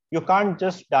 So you can't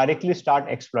just directly start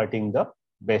exploiting the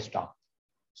best arm.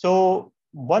 So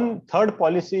one third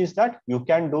policy is that you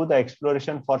can do the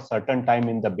exploration for certain time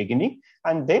in the beginning,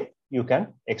 and then you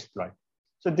can exploit.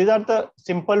 So these are the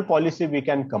simple policy we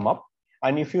can come up.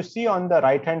 And if you see on the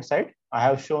right hand side, I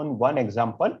have shown one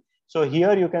example. So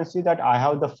here you can see that I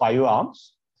have the 5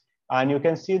 arms, and you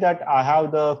can see that I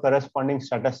have the corresponding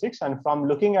statistics. And from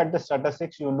looking at the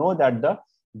statistics, you know that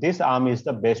this arm is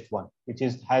the best one, which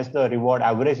has the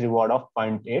average reward of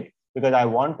 0.8, because I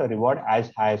want a reward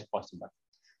as high as possible.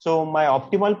 So my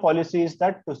optimal policy is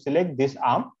that to select this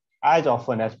arm as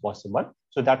often as possible.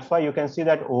 So that's why you can see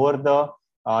that over the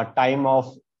time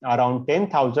of around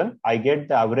 10,000, I get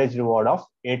the average reward of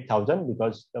 8,000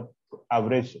 because the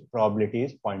average probability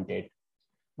is 0.8.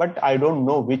 But I don't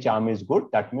know which arm is good.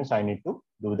 That means I need to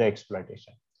do the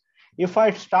exploitation. If I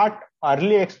start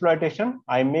early exploitation,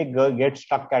 I may get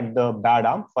stuck at the bad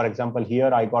arm. For example,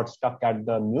 here I got stuck at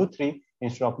the mu3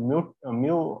 instead of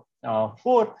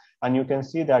mu4, and you can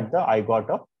see that I got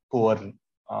a poor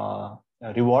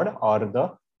reward or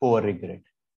the poor regret.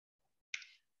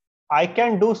 I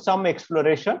can do some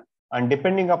exploration, and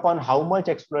depending upon how much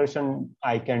exploration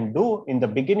I can do in the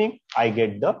beginning, I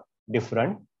get the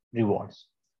different rewards.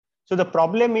 So the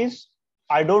problem is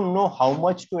I don't know how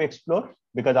much to explore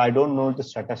because I don't know the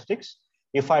statistics.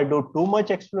 If I do too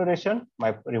much exploration,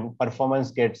 my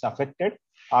performance gets affected.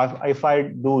 If I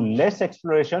do less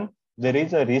exploration, there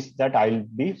is a risk that I'll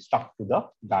be stuck to the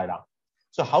bad arm.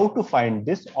 So how to find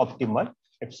this optimal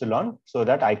epsilon so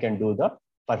that I can do the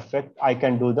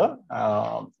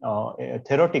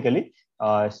theoretically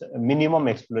minimum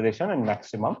exploration and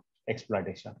maximum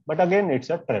exploitation. But again, it's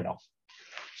a trade-off.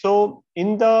 So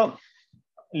in the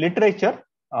literature,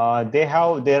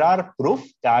 there are proof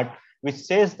which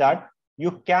says that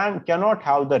you cannot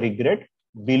have the regret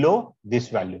below this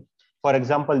value. For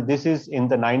example, this is in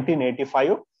the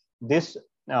 1985. This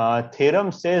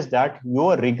theorem says that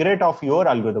your regret of your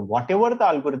algorithm, whatever the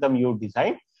algorithm you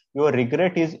design, your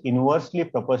regret is inversely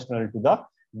proportional to the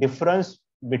difference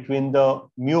between the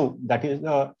mu, that is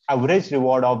the average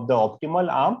reward of the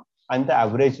optimal arm, and the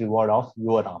average reward of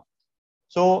your arm.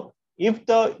 So if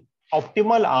the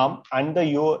optimal arm and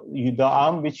the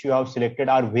arm which you have selected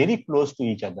are very close to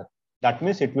each other, That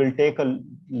means it will take a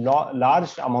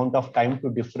large amount of time to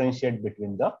differentiate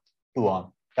between the two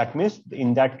arms. That means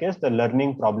in that case, the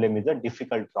learning problem is a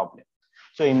difficult problem.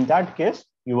 So in that case,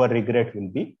 your regret will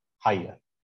be higher.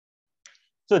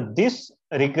 So this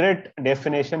regret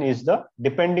definition is the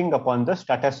depending upon the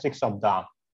statistics of the arm.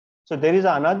 So there is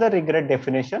another regret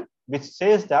definition which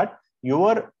says that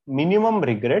your minimum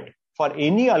regret for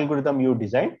any algorithm you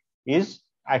design is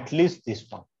at least this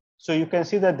one. So you can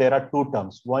see that there are two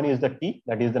terms. One is the T,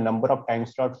 that is the number of time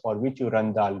slots for which you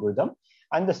run the algorithm.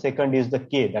 And the second is the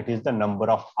K, that is the number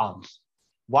of arms.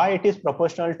 Why it is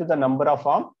proportional to the number of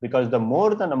arms? Because the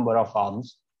more the number of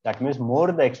arms, that means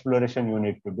more the exploration you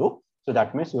need to do. So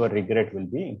that means your regret will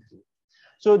be increased.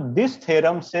 So this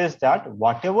theorem says that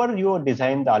whatever you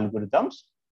design the algorithms,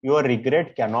 your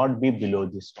regret cannot be below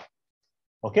this one.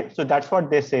 Okay, so that's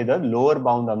what they say the lower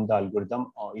bound on the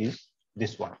algorithm is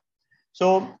this one.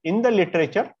 So in the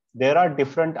literature, there are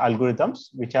different algorithms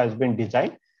which has been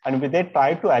designed and they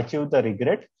try to achieve the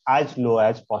regret as low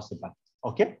as possible.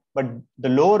 Okay, but the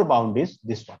lower bound is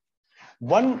this one.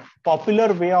 One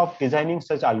popular way of designing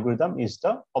such algorithm is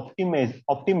the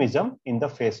optimism in the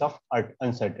face of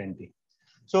uncertainty.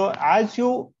 So as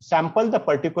you sample the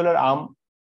particular arm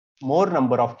more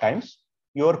number of times,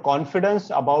 your confidence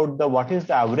about the what is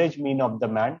the average mean of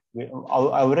the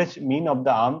average mean of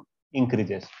the arm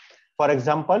increases. For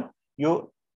example,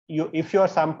 if you are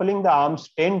sampling the arms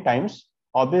 10 times,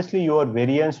 obviously your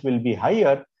variance will be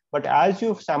higher. But as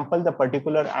you sample the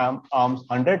particular arms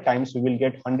 100 times, you will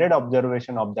get 100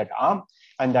 observation of that arm.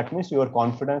 And that means your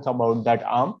confidence about that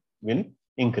arm will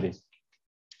increase.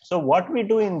 So what we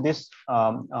do in this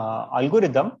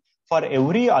algorithm, for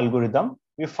every algorithm,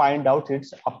 we find out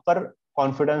its upper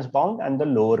confidence bound and the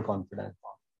lower confidence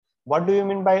bound. What do you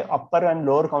mean by upper and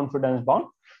lower confidence bound?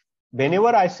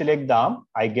 Whenever I select the arm,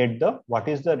 I get what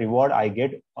is the reward I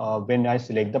get when I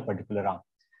select the particular arm.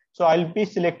 So I'll be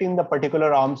selecting the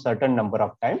particular arm certain number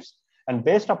of times. And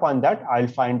based upon that, I'll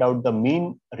find out the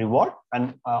mean reward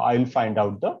and I'll find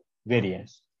out the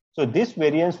variance. So this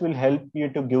variance will help you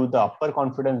to give the upper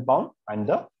confidence bound and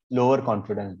the lower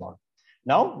confidence bound.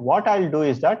 Now, what I'll do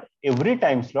is that every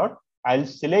time slot, I'll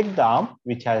select the arm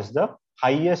which has the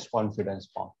highest confidence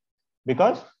bound,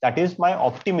 because that is my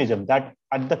optimism that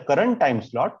at the current time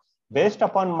slot, based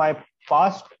upon my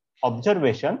past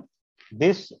observation,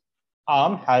 this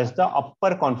arm has the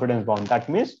upper confidence bound. That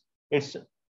means its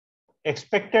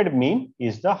expected mean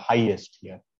is the highest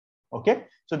here. Okay,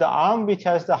 so the arm which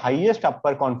has the highest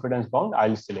upper confidence bound,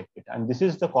 I'll select it. And this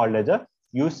is called as a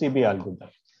UCB algorithm.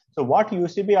 So what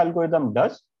UCB algorithm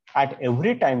does, at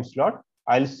every time slot,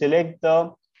 I'll select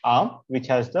the arm which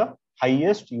has the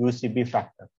highest UCB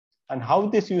factor. And how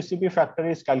this UCB factor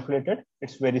is calculated,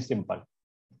 it's very simple.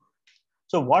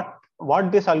 So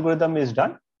what this algorithm is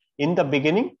done, in the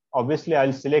beginning, obviously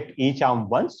I'll select each arm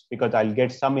once because I'll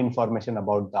get some information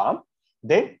about the arm.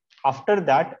 Then after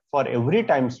that, for every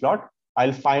time slot,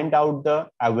 I'll find out the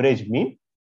average mean.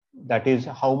 That is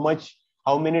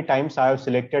how many times I have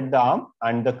selected the arm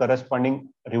and the corresponding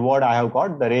reward I have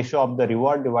got. The ratio of the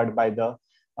reward divided by the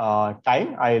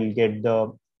time, I'll get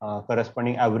the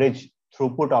corresponding average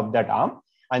throughput of that arm.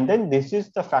 And then this is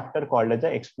the factor called as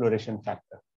the exploration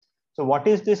factor. So what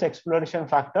is this exploration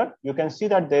factor? You can see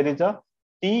that there is a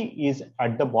T is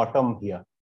at the bottom here.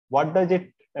 What does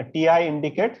it TI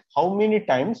indicate? How many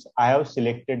times I have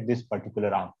selected this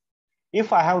particular arm.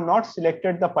 If I have not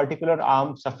selected the particular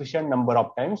arm sufficient number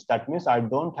of times, that means I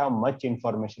don't have much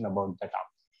information about that arm.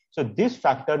 So this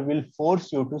factor will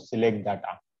force you to select that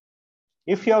arm.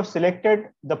 If you have selected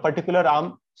the particular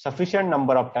arm sufficient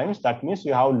number of times, that means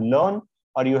you have learned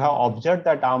or you have observed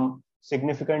that arm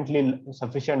significantly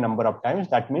sufficient number of times.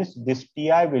 That means this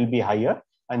TI will be higher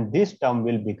and this term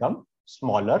will become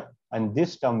smaller and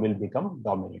this term will become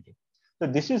dominating. So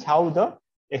this is how the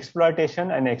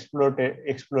exploitation and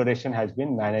exploration has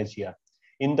been managed here.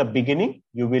 In the beginning,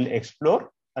 you will explore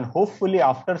and hopefully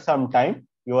after some time,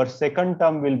 your second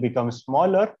term will become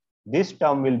smaller. This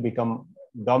term will become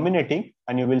dominating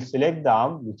and you will select the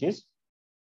arm which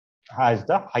has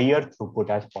the higher throughput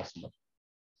as possible.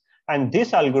 And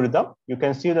this algorithm, you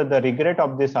can see that the regret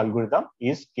of this algorithm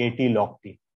is KT log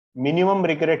T. Minimum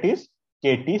regret is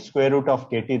KT, square root of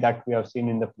KT that we have seen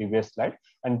in the previous slide.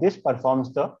 And this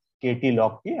performs the KT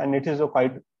log T and it is a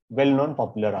quite well-known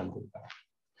popular algorithm.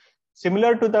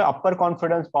 Similar to the upper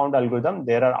confidence bound algorithm,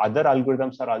 there are other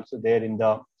algorithms are also there in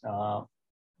the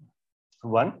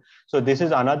one. So this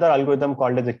is another algorithm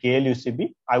called as the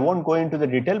KLUCB. I won't go into the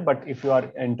detail, but if you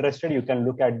are interested, you can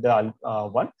look at the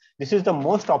one. This is the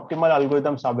most optimal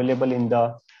algorithms available in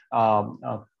the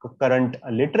current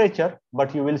literature,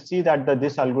 but you will see that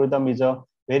this algorithm is a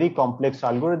very complex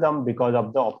algorithm because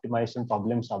of the optimization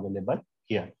problems available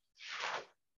here.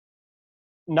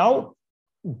 Now,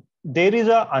 there is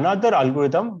another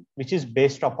algorithm which is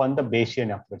based upon the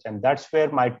Bayesian approach, and that's where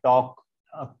my talk,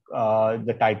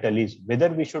 the title is whether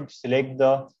we should select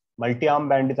the multi-arm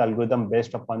bandit algorithm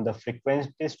based upon the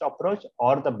frequentist approach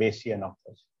or the Bayesian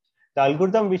approach. The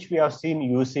algorithm which we have seen,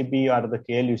 UCB or the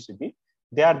KLUCB,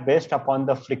 they are based upon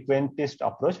the frequentist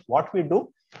approach. What we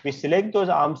do, we select those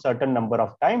arms certain number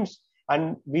of times,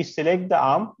 and we select the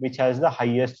arm which has the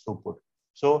highest throughput.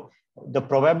 So the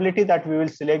probability that we will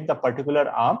select the particular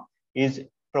arm is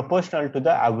proportional to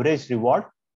the average reward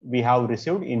we have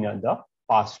received in the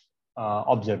past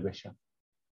observation.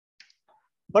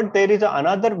 But there is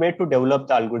another way to develop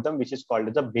the algorithm which is called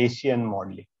as the Bayesian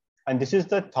modeling. And this is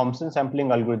the Thompson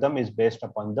sampling algorithm is based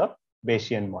upon the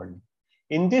Bayesian modeling.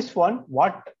 In this one,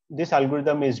 what this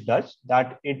algorithm does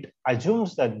that it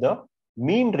assumes that the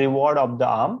mean reward of the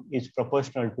arm is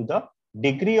proportional to the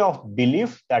degree of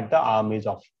belief that the arm is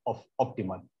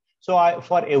optimal. So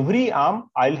for every arm,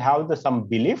 I'll have some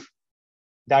belief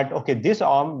that, okay, this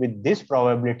arm with this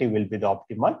probability will be the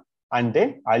optimal, and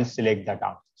then I'll select that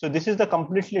arm. So this is the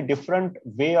completely different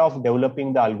way of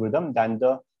developing the algorithm than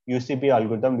the UCB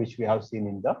algorithm, which we have seen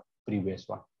in the previous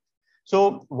one.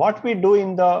 So what we do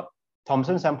in the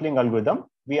Thompson sampling algorithm,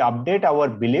 we update our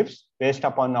beliefs based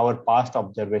upon our past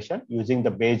observation using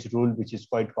the Bayes rule, which is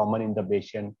quite common in the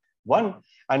Bayesian one.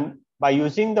 And by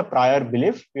using the prior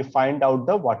belief, we find out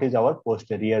what is our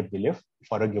posterior belief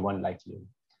for a given likelihood.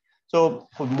 So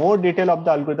for more detail of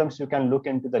the algorithms, you can look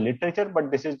into the literature,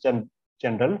 but this is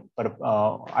general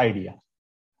idea.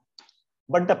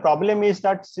 But the problem is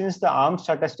that since the arm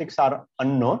statistics are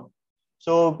unknown,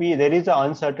 so there is an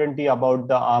uncertainty about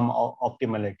the arm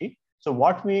optimality. So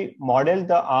what we model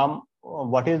the arm,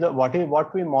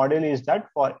 what we model is that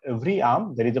for every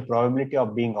arm, there is a probability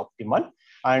of being optimal.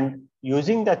 And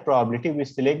using that probability, we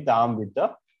select the arm with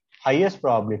the highest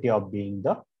probability of being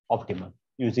the optimal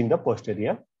using the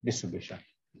posterior distribution.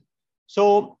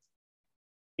 So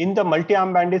in the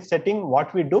multi-arm bandit setting,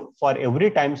 what we do for every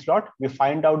time slot, we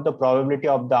find out the probability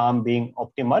of the arm being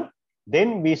optimal.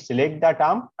 Then we select that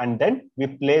arm and then we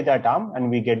play that arm and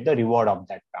we get the reward of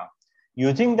that arm.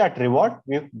 Using that reward,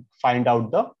 we find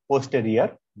out the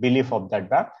posterior belief of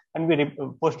that arm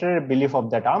and posterior belief of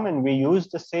that arm, and we use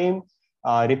the same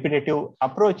repetitive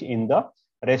approach in the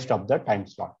rest of the time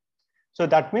slot. So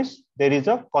that means there is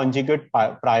a conjugate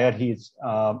prior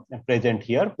present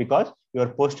here because your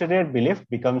posterior belief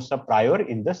becomes a prior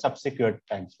in the subsequent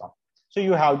time slot. So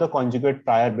you have the conjugate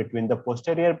prior between the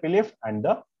posterior belief and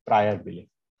the prior belief.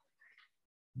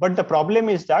 But the problem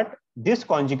is that this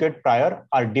conjugate prior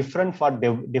are different for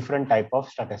different type of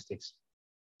statistics.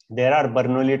 There are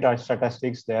Bernoulli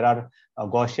statistics, there are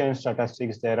Gaussian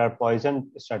statistics, there are Poisson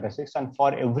statistics, and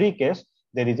for every case,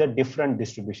 there is a different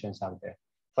distributions out there.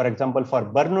 For example, for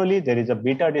Bernoulli, there is a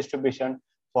beta distribution.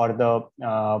 For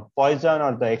the Poisson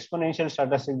or the exponential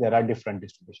statistics, there are different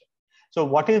distributions. So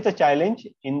what is the challenge?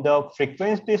 In the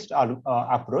frequentist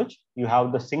approach, you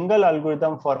have the single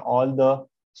algorithm for all the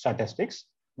statistics.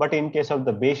 But in case of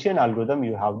the Bayesian algorithm,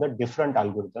 you have the different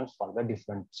algorithms for the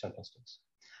different statistics.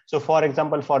 So for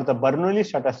example, for the Bernoulli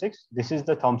statistics, this is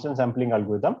the Thompson sampling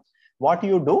algorithm. What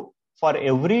you do, for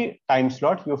every time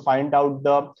slot, you find out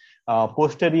the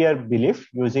posterior belief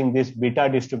using this beta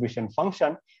distribution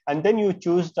function, and then you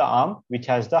choose the arm which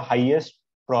has the highest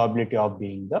probability of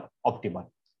being the optimal.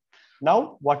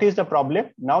 Now, what is the problem?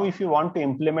 Now, if you want to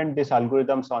implement these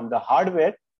algorithms on the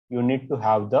hardware, you need to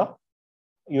have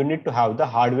the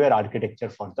hardware architecture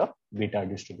for the beta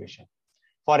distribution.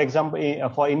 For example,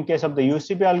 in case of the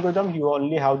UCB algorithm, you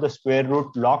only have the square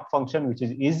root log function, which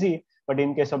is easy. But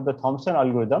in case of the Thompson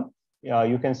algorithm,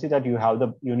 you can see that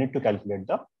you need to calculate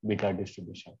the beta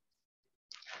distribution.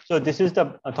 So this is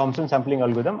the Thompson sampling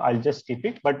algorithm. I'll just skip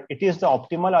it, but it is the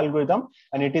optimal algorithm,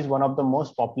 and it is one of the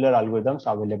most popular algorithms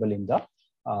available in the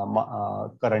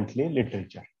currently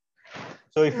literature.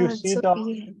 So if you see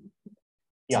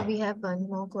So we have one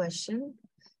more question.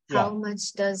 How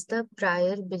much does the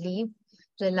prior belief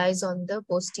relies on the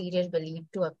posterior belief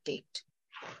to update?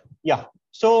 Yeah.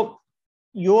 So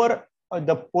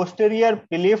the posterior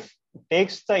belief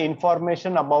takes the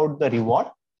information about the reward.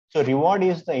 So reward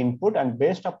is the input, and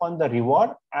based upon the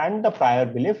reward and the prior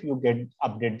belief, you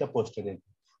update the posterior.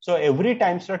 So every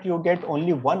time slot you get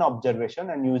only one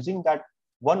observation, and using that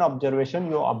one observation,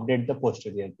 you update the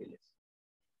posterior belief.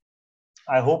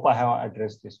 I hope I have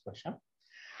addressed this question.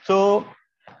 So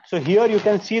So here you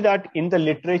can see that in the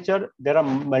literature, there are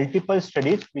multiple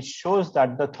studies which shows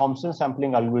that the Thompson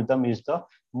sampling algorithm is the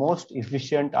most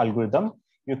efficient algorithm.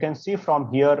 You can see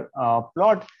from here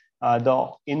plot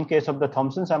in case of the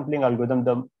Thompson sampling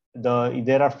algorithm,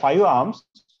 there are 5 arms,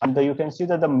 and you can see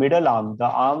that the middle arm, the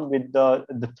arm with the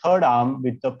third arm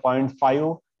with the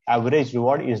 0.5 average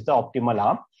reward is the optimal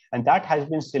arm, and that has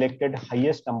been selected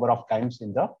highest number of times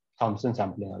in the Thompson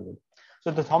sampling algorithm. So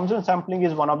the Thompson sampling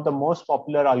is one of the most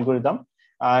popular algorithm,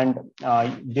 and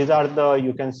these are the,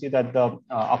 you can see that the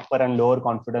upper and lower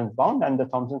confidence bound, and the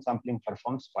Thompson sampling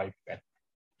performs quite well.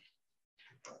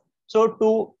 So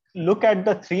to look at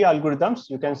the 3 algorithms,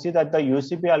 you can see that the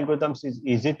UCB algorithms is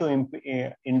easy to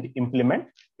implement.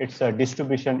 It's a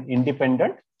distribution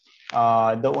independent.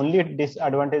 The only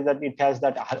disadvantage that it has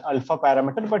that alpha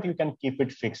parameter, but you can keep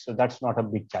it fixed. So that's not a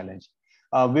big challenge.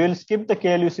 We will skip the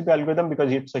KLUCB algorithm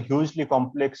because it's a hugely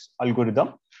complex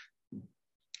algorithm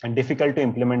and difficult to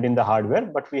implement in the hardware,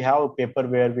 but we have a paper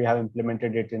where we have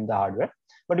implemented it in the hardware.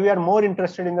 But we are more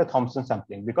interested in the Thompson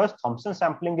sampling because Thompson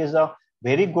sampling is a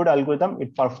very good algorithm.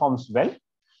 It performs well.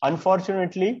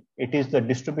 Unfortunately, it is the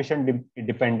distribution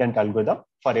dependent algorithm.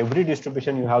 For every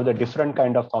distribution, you have the different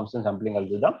kind of Thompson sampling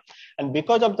algorithm. And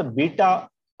because of the beta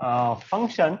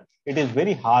function, it is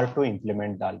very hard to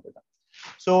implement the algorithm.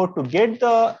 So to get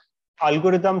the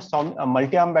algorithms,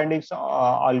 multi-arm bandits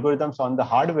algorithms on the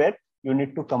hardware, you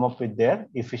need to come up with their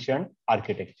efficient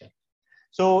architecture.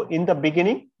 So in the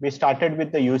beginning, we started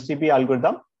with the UCB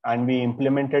algorithm, and we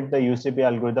implemented the UCB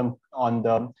algorithm on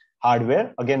the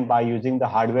hardware. Again, by using the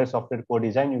hardware software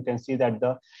co-design, you can see that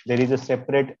there is a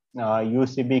separate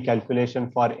UCB calculation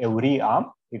for every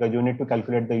arm, because you need to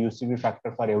calculate the UCB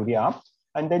factor for every arm.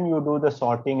 And then you do the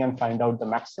sorting and find out the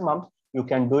maximum. You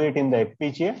can do it in the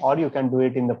FPGA, or you can do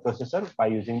it in the processor by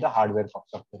using the hardware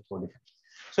software co-design.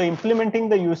 So implementing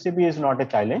the UCB is not a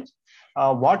challenge.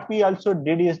 What we also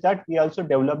did is that we also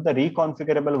developed the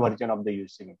reconfigurable version of the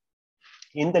UCB.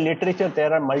 In the literature,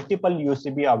 there are multiple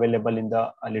UCB available in the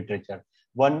literature.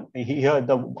 One here,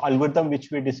 the algorithm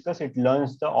which we discuss, it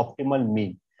learns the optimal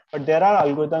mean. But there are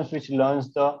algorithms which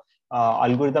learns the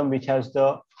algorithm which has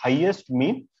the highest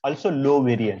mean, also low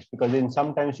variance, because in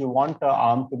sometimes you want the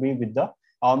arm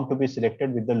to be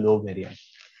selected with the low variance.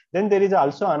 Then there is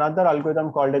also another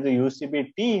algorithm called as the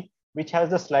UCB-T, which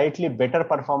has a slightly better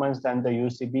performance than the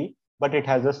UCB, but it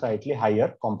has a slightly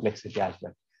higher complexity as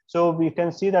well. So we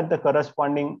can see that the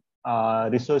corresponding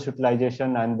resource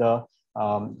utilization and the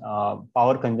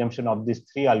power consumption of these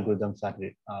 3 algorithms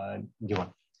are given.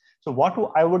 So what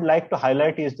I would like to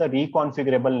highlight is the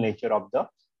reconfigurable nature of the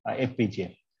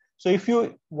FPGA. So if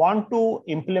you want to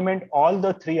implement all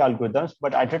the 3 algorithms,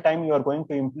 but at a time you are going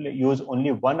to use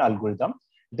only one algorithm,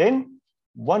 then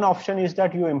one option is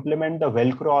that you implement the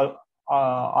Velcro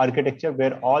architecture,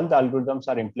 where all the algorithms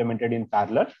are implemented in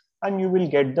parallel, and you will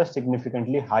get the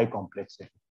significantly high complexity.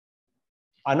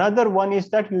 Another one is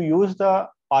that you use the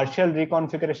partial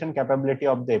reconfiguration capability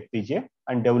of the FPGA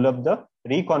and develop the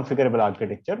reconfigurable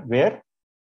architecture, where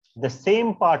the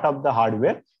same part of the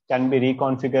hardware can be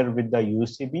reconfigured with the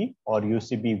UCB or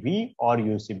UCB-V or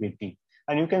UCB-T.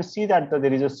 And you can see that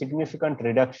there is a significant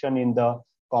reduction in the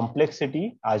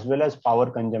complexity as well as power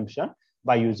consumption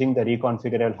by using the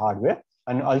reconfigurable hardware,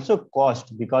 and also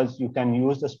cost, because you can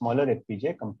use the smaller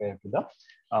FPGA compared to the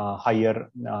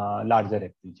larger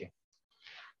FPGA.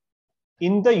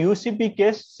 In the UCB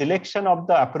case, selection of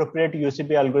the appropriate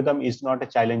UCB algorithm is not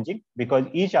challenging, because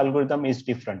each algorithm is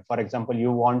different. For example,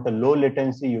 you want a low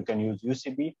latency, you can use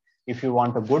UCB. If you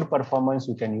want a good performance,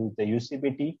 you can use the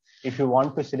UCB-T. If you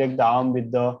want to select the arm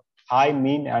with the high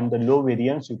mean and the low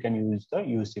variance, you can use the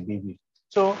UCB-V.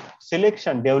 So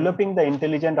selection, developing the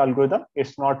intelligent algorithm,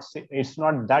 it's not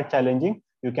that challenging.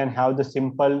 You can have the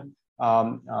simple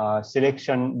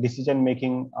selection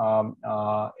decision-making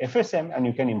FSM, and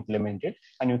you can implement it,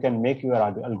 and you can make your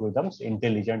algorithms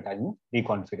intelligent and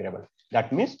reconfigurable.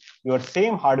 That means your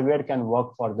same hardware can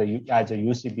work for as a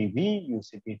UCB-V,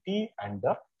 UCB-T, and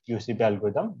the UCB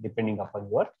algorithm, depending upon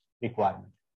your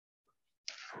requirement.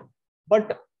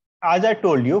 But as I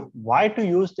told you, why to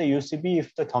use the UCB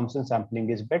if the Thompson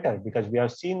sampling is better? Because we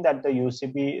have seen that the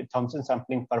UCB Thompson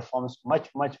sampling performs much,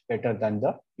 much better than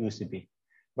the UCB.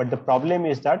 But the problem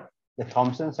is that the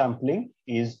Thompson sampling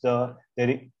is the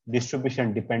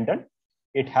distribution dependent.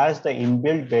 It has the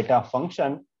inbuilt beta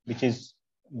function, which is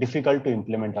difficult to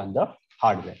implement on the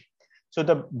hardware. So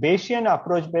the Bayesian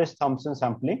approach-based Thompson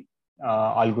sampling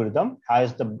algorithm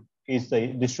is the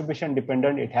distribution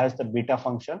dependent. It has the beta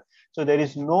function. So there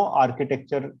is no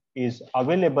architecture is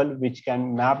available which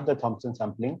can map the Thompson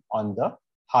sampling on the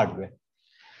hardware.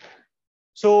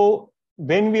 So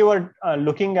when we were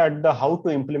looking at the how to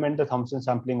implement the Thompson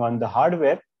sampling on the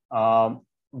hardware,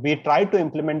 we tried to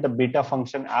implement the beta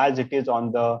function as it is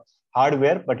on the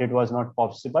hardware, but it was not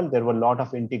possible. There were a lot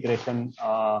of integration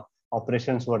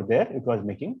operations were there. It was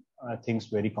making things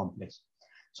very complex.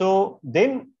 So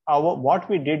then what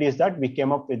we did is that we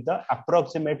came up with the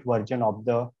approximate version of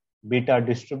the beta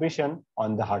distribution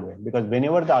on the hardware, because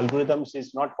whenever the algorithms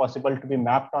is not possible to be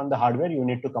mapped on the hardware, you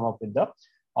need to come up with the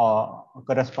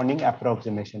corresponding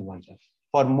approximation version.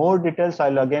 For more details,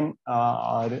 I'll again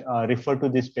refer to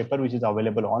this paper, which is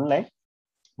available online.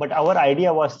 But our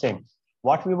idea was same.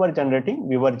 What we were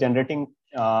generating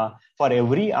for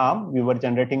every arm, we were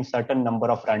generating certain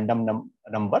number of random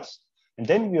numbers, and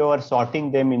then we were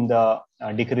sorting them in the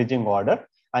decreasing order.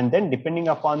 And then depending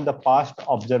upon the past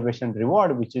observation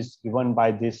reward, which is given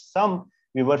by this sum,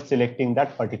 we were selecting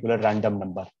that particular random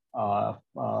number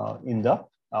in the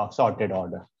sorted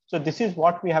order. So this is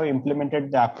what we have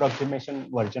implemented, the approximation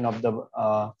version of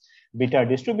the beta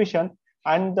distribution.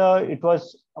 And it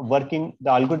was working,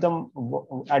 the algorithm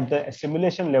at the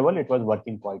simulation level, it was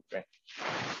working quite well.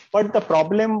 But the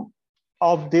problem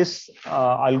of this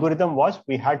algorithm was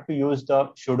we had to use the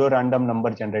pseudo random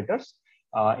number generators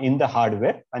in the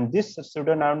hardware, and this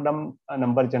pseudo random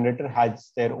number generator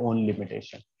has their own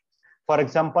limitation. For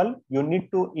example, you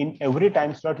need to, in every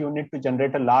time slot, you need to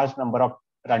generate a large number of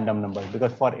random numbers,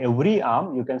 because for every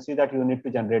arm, you can see that you need to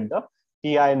generate the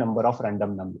TI number of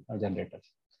random generators.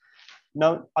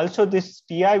 Now, also this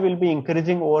TI will be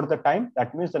increasing over the time.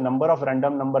 That means the number of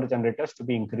random number generators to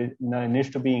be increased needs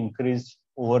to be increased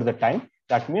over the time.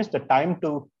 That means the time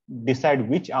to decide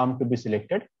which arm to be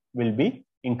selected will be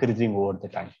increasing over the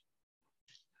time.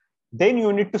 Then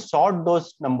you need to sort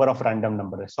those number of random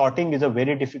numbers. Sorting is a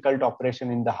very difficult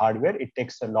operation in the hardware. It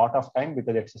takes a lot of time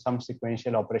because some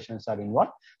sequential operations are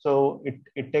involved. So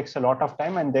it takes a lot of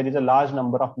time, and there is a large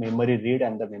number of memory read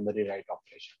and the memory write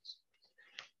operations.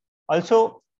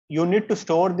 Also, you need to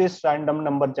store this random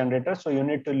number generator. So you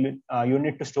need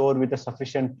to store with a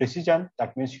sufficient precision.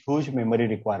 That means huge memory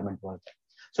requirement was there.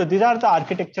 So these are the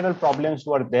architectural problems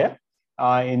were there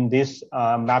in this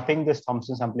mapping this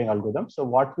Thompson sampling algorithm. So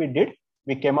what we did,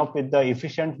 we came up with the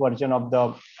efficient version of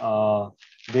the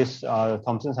this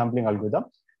Thompson sampling algorithm.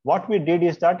 What we did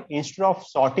is that instead of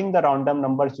sorting the random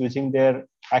numbers using their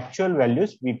actual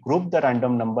values, we grouped the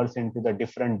random numbers into the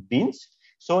different bins,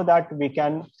 so that we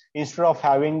can, instead of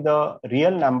having the real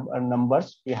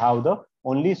numbers, we have the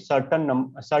only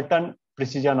certain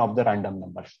precision of the random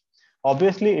numbers.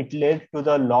 Obviously, it led to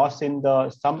the loss in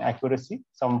some accuracy,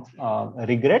 some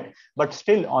regret, but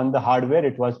still on the hardware,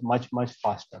 it was much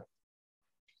faster.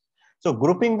 So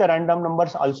grouping the random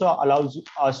numbers also allows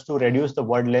us to reduce the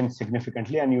word length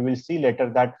significantly, and you will see later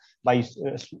that by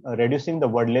reducing the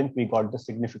word length, we got the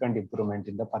significant improvement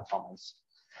in the performance.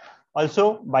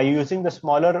 Also, by using the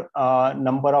smaller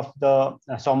number of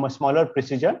smaller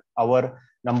precision, our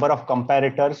number of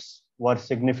comparators were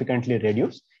significantly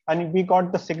reduced, and we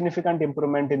got the significant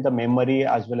improvement in the memory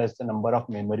as well as the number of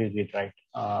memory read-write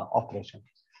operations.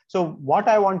 So what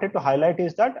I wanted to highlight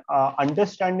is that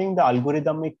understanding the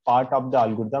algorithmic part of the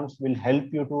algorithms will help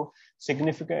you to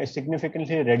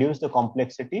significantly reduce the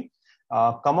complexity,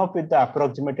 come up with the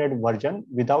approximated version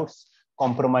without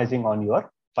compromising on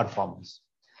your performance.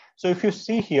 So if you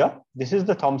see here, this is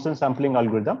the Thompson sampling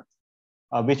algorithm,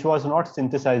 which was not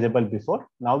synthesizable before.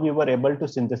 Now we were able to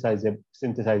synthesize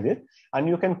it, and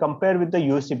you can compare with the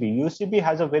UCB. UCB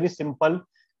has a very simple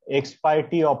x by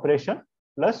t operation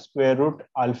plus square root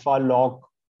alpha log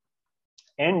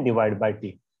n divided by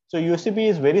t. So UCB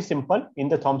is very simple. In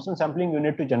the Thompson sampling, you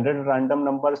need to generate random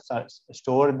numbers,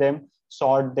 store them,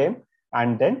 sort them,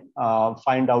 and then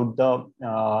find out the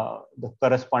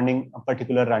corresponding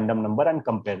particular random number and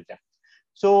compare them.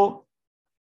 So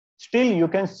still you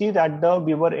can see that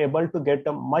we were able to get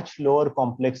a much lower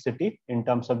complexity in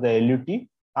terms of the LUT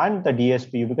and the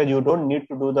DSP, because you don't need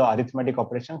to do the arithmetic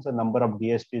operations. The number of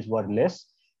DSPs were less,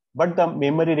 but the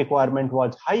memory requirement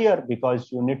was higher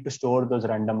because you need to store those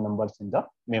random numbers in the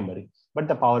memory. But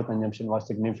the power consumption was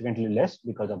significantly less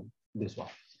because of this one,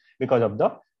 because of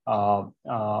the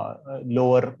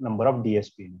lower number of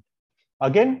DSP.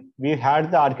 Again, we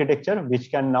had the architecture which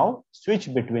can now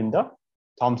switch between the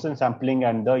Thompson sampling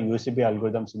and the UCB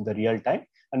algorithms in the real time.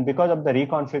 And because of the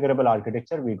reconfigurable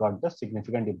architecture, we got the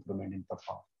significant improvement in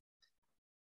performance.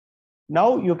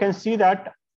 Now you can see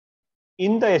that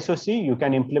in the SoC, you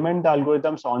can implement the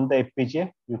algorithms on the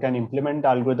FPGA. You can implement the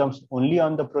algorithms only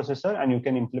on the processor, and you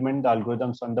can implement the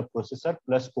algorithms on the processor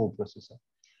plus co-processor.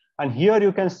 And here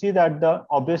you can see that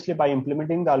obviously by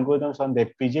implementing the algorithms on the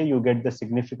FPGA, you get the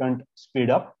significant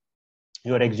speed up.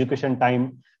 Your execution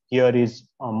time here is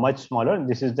much smaller.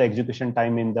 This is the execution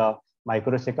time in the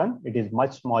microsecond. It is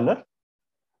much smaller.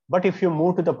 But if you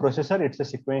move to the processor, it's a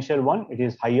sequential one. It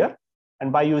is higher.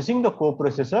 And by using the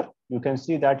coprocessor, you can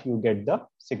see that you get the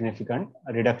significant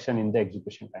reduction in the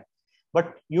execution time.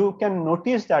 But you can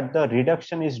notice that the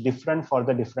reduction is different for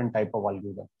the different type of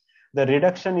algorithm. The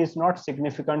reduction is not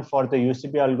significant for the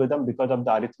UCB algorithm because of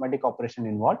the arithmetic operation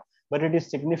involved, but it is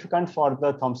significant for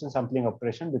the Thompson sampling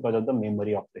operation because of the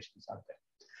memory operations are there.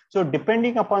 So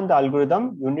depending upon the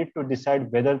algorithm, you need to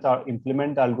decide whether to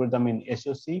implement the algorithm in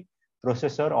SoC,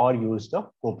 processor, or use the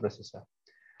coprocessor.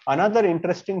 Another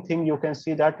interesting thing, you can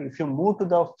see that if you move to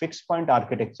the fixed point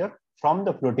architecture from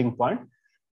the floating point,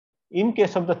 in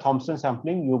case of the Thompson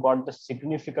sampling, you got the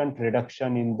significant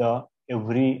reduction in the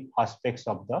every aspects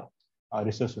of the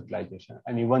resource utilization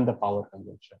and even the power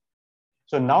consumption.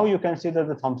 So now you can see that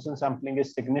the Thompson sampling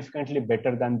is significantly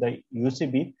better than the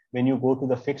UCB when you go to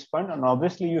the fixed point, and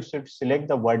obviously you should select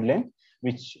the word length,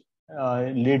 which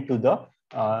lead to the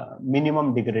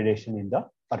minimum degradation in the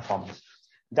performance.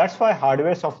 That's why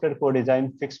hardware software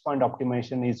co-design fixed point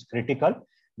optimization is critical,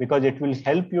 because it will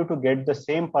help you to get the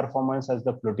same performance as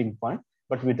the floating point,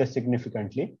 but with a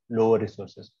significantly lower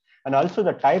resources. And also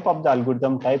the type of the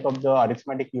algorithm, type of the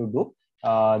arithmetic you do,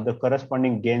 the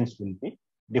corresponding gains will be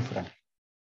different.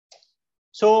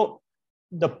 So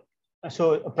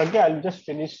Pragya, I'll just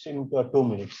finish in 2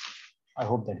 minutes. I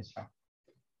hope that is fine.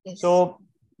 Yes. So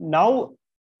now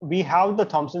we have the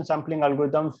Thompson sampling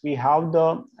algorithms, we have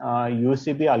the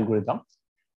UCB algorithm.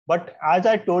 But as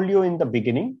I told you in the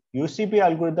beginning, UCB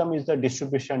algorithm is the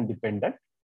distribution dependent,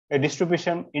 a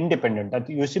distribution independent. That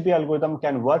UCB algorithm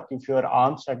can work if your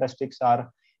arm statistics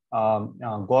are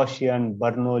Gaussian,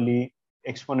 Bernoulli,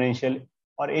 exponential,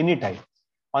 or any type.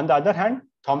 On the other hand,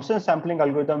 Thompson sampling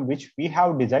algorithm, which we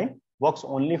have designed, works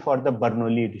only for the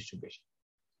Bernoulli distribution.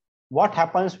 What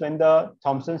happens when the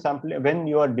Thompson sampling, when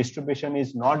your distribution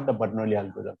is not the Bernoulli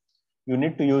algorithm? You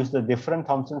need to use the different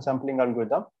Thompson sampling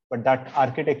algorithm, but that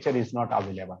architecture is not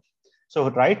available. So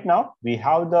right now we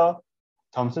have the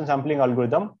Thompson sampling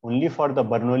algorithm only for the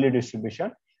Bernoulli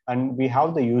distribution, and we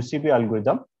have the UCB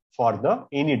algorithm for the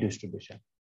any distribution.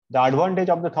 The advantage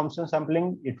of the Thompson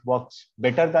sampling, it works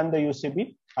better than the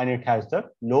UCB, and it has the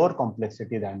lower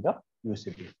complexity than the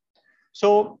UCB.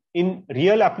 So in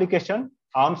real application,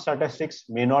 arm statistics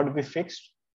may not be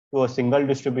fixed to a single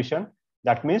distribution.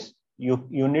 That means you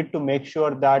need to make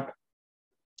sure that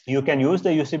you can use the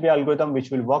UCB algorithm, which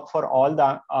will work for all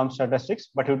the arm statistics,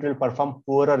 but it will perform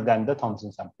poorer than the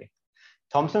Thompson sampling.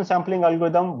 Thompson sampling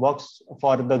algorithm works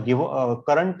for the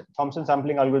current Thompson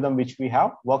sampling algorithm, which we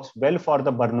have, works well for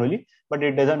the Bernoulli, but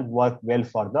it doesn't work well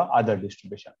for the other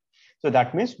distribution. So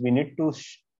that means we need to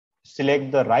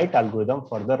select the right algorithm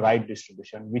for the right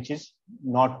distribution, which is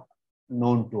not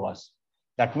known to us.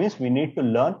 That means we need to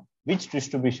learn which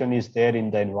distribution is there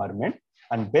in the environment,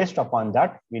 and based upon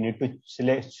that, we need to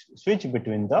switch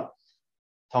between the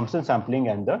Thompson sampling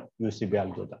and the UCB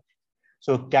algorithm.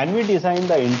 So can we design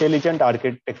the intelligent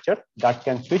architecture that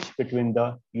can switch between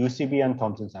the UCB and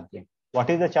Thompson sampling? What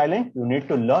is the challenge? You need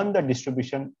to learn the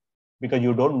distribution because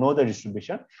you don't know the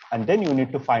distribution, and then you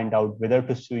need to find out whether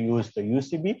to use the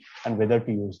UCB and whether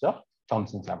to use the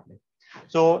Thompson sampling.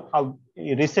 So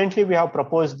recently we have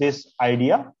proposed this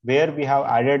idea where we have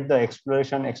added the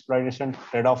exploitation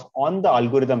trade-off on the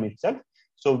algorithm itself.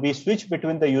 So we switch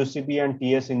between the UCB and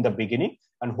TS in the beginning,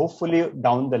 and hopefully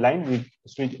down the line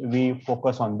we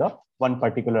focus on the one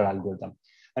particular algorithm,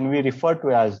 and we refer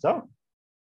to as the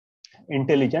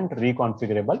intelligent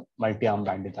reconfigurable multi-arm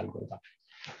bandit algorithm.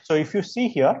 So if you see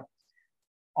here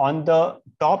on the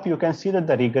top, you can see that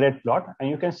the regret plot, and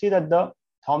you can see that the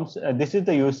this is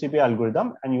the UCB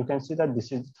algorithm, and you can see that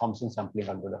this is the Thompson sampling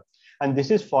algorithm, and this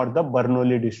is for the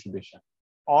Bernoulli distribution.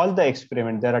 All the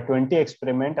experiment, there are 20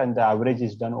 experiment, and the average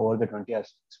is done over the 20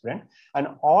 experiment, and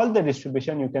all the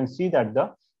distribution, you can see that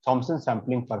the Thompson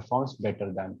sampling performs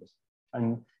better than this,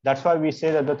 and that's why we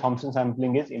say that the Thompson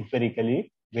sampling is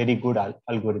empirically very good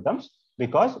algorithms,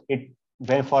 because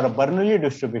when for a Bernoulli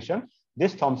distribution,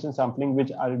 this Thompson sampling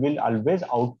will always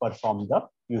outperform the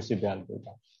UCB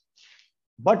algorithm.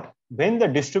 But when the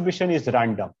distribution is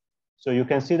random, so you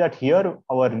can see that here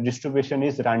our distribution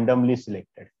is randomly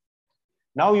selected.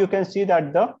 Now you can see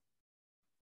that the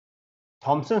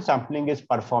Thompson sampling is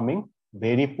performing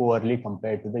very poorly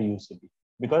compared to the UCB,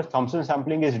 because Thompson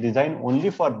sampling is designed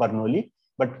only for Bernoulli,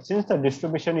 but since the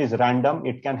distribution is random,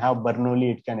 it can have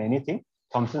Bernoulli, it can anything.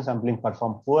 Thompson sampling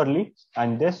perform poorly,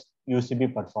 and this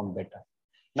UCB perform better.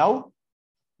 Now,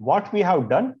 what we have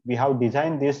done, we have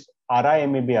designed this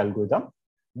RIMAB algorithm,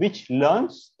 which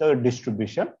learns the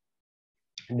distribution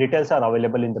Details are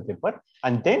available in the paper,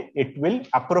 and then it will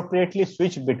appropriately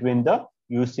switch between the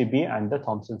UCB and the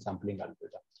Thompson sampling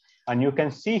algorithm. And you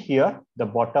can see here the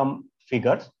bottom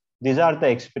figures. These are the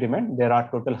experiment. There are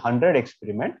total 100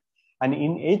 experiment, and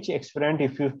in each experiment,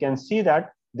 if you can see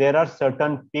that there are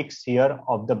certain peaks here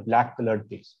of the black colored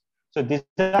peaks. So these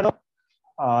are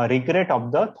the regret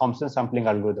of the Thompson sampling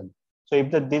algorithm. So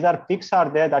if these are peaks are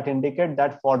there, that indicate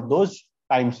that for those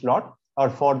time slot or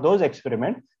for those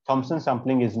experiment, Thompson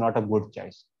sampling is not a good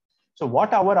choice. So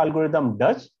what our algorithm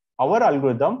does, our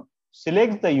algorithm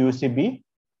selects the UCB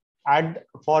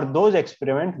for those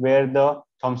experiments where the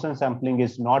Thompson sampling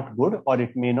is not good, or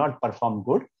it may not perform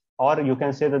good, or you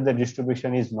can say that the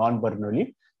distribution is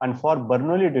non-Bernoulli. And for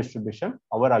Bernoulli distribution,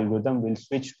 our algorithm will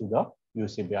switch to the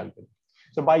UCB algorithm.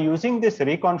 So by using this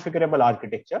reconfigurable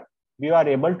architecture, we are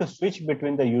able to switch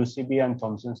between the UCB and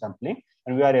Thompson sampling,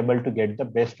 and we are able to get the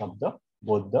best of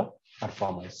both the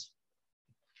performance.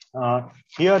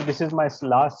 Here, this is my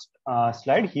last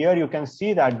slide. Here you can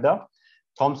see that the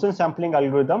Thompson sampling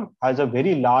algorithm has a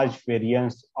very large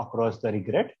variance across the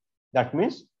regret. That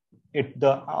means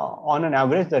on an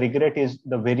average,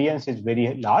 the variance is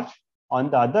very large. On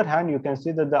the other hand, you can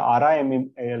see that the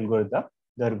RIME algorithm,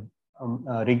 the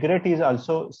regret is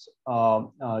also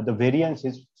the variance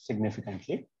is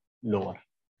significantly lower.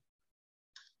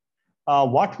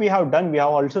 What we have done, we have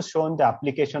also shown the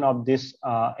application of this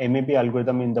MAB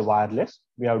algorithm in the wireless.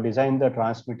 We have designed the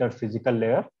transmitter physical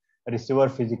layer, receiver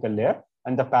physical layer,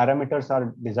 and the parameters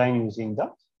are designed using the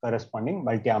corresponding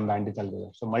multi-arm bandit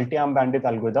algorithm. So multi-arm bandit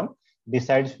algorithm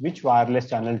decides which wireless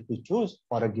channel to choose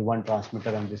for a given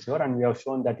transmitter and receiver, and we have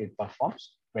shown that it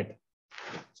performs better.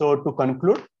 So to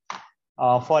conclude,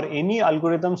 for any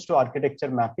algorithms to architecture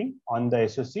mapping on the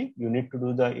SoC, you need to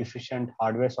do the efficient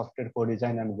hardware software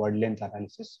co-design and word length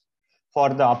analysis. For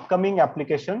the upcoming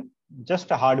application, just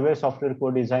a hardware software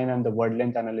co-design and the word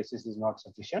length analysis is not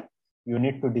sufficient. You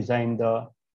need to design the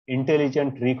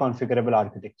intelligent reconfigurable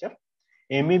architecture.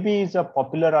 MAB is a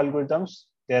popular algorithms.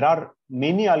 There are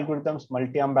many algorithms,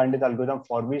 multi-arm bandit algorithm,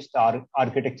 for which the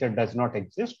architecture does not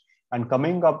exist. And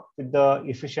coming up with the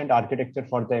efficient architecture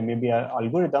for the MAB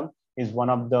algorithm is one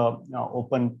of the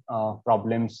open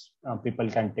problems people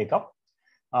can take up.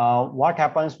 What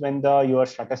happens when your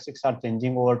statistics are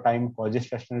changing over time,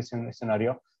 quasi-stationary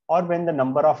scenario, or when the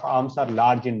number of arms are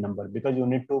large in number, because you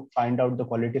need to find out the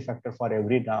quality factor for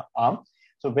every arm.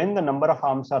 So when the number of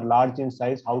arms are large in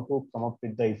size, how to come up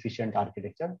with the efficient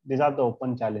architecture? These are the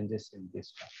open challenges in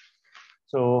this.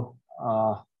 So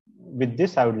with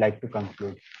this, I would like to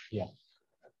conclude. Yeah.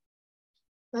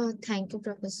 Thank you,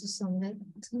 Professor Sumit.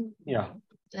 Yeah.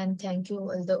 And thank you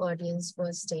all the audience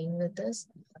for staying with us.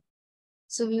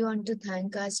 So we want to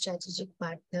thank our strategic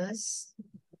partners,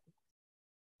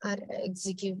 our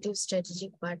executive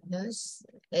strategic partners,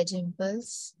 Edge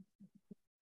Impulse,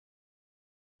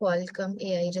 Qualcomm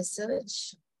AI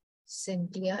Research,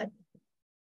 Cynthia,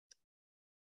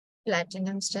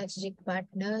 Platinum Strategic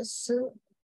Partners,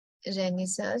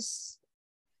 Renisas,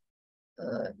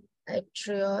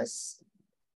 Atrios,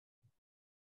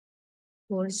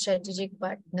 Gold Strategic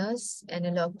Partners,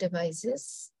 Analog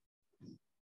Devices,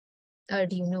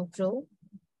 Arduino Pro,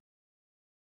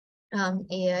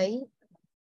 AI,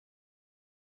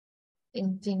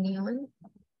 Infineon,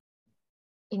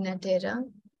 Inatera,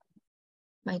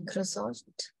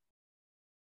 Microsoft,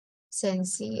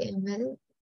 Sensi ML,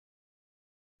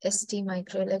 ST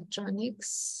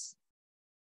Microelectronics,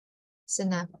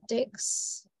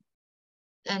 Synaptics,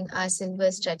 and our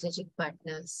Silver Strategic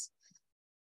Partners.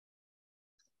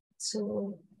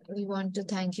 So we want to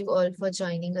thank you all for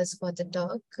joining us for the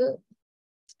talk. The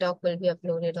talk will be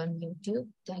uploaded on YouTube.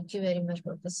 Thank you very much,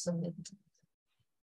 Professor Sumit.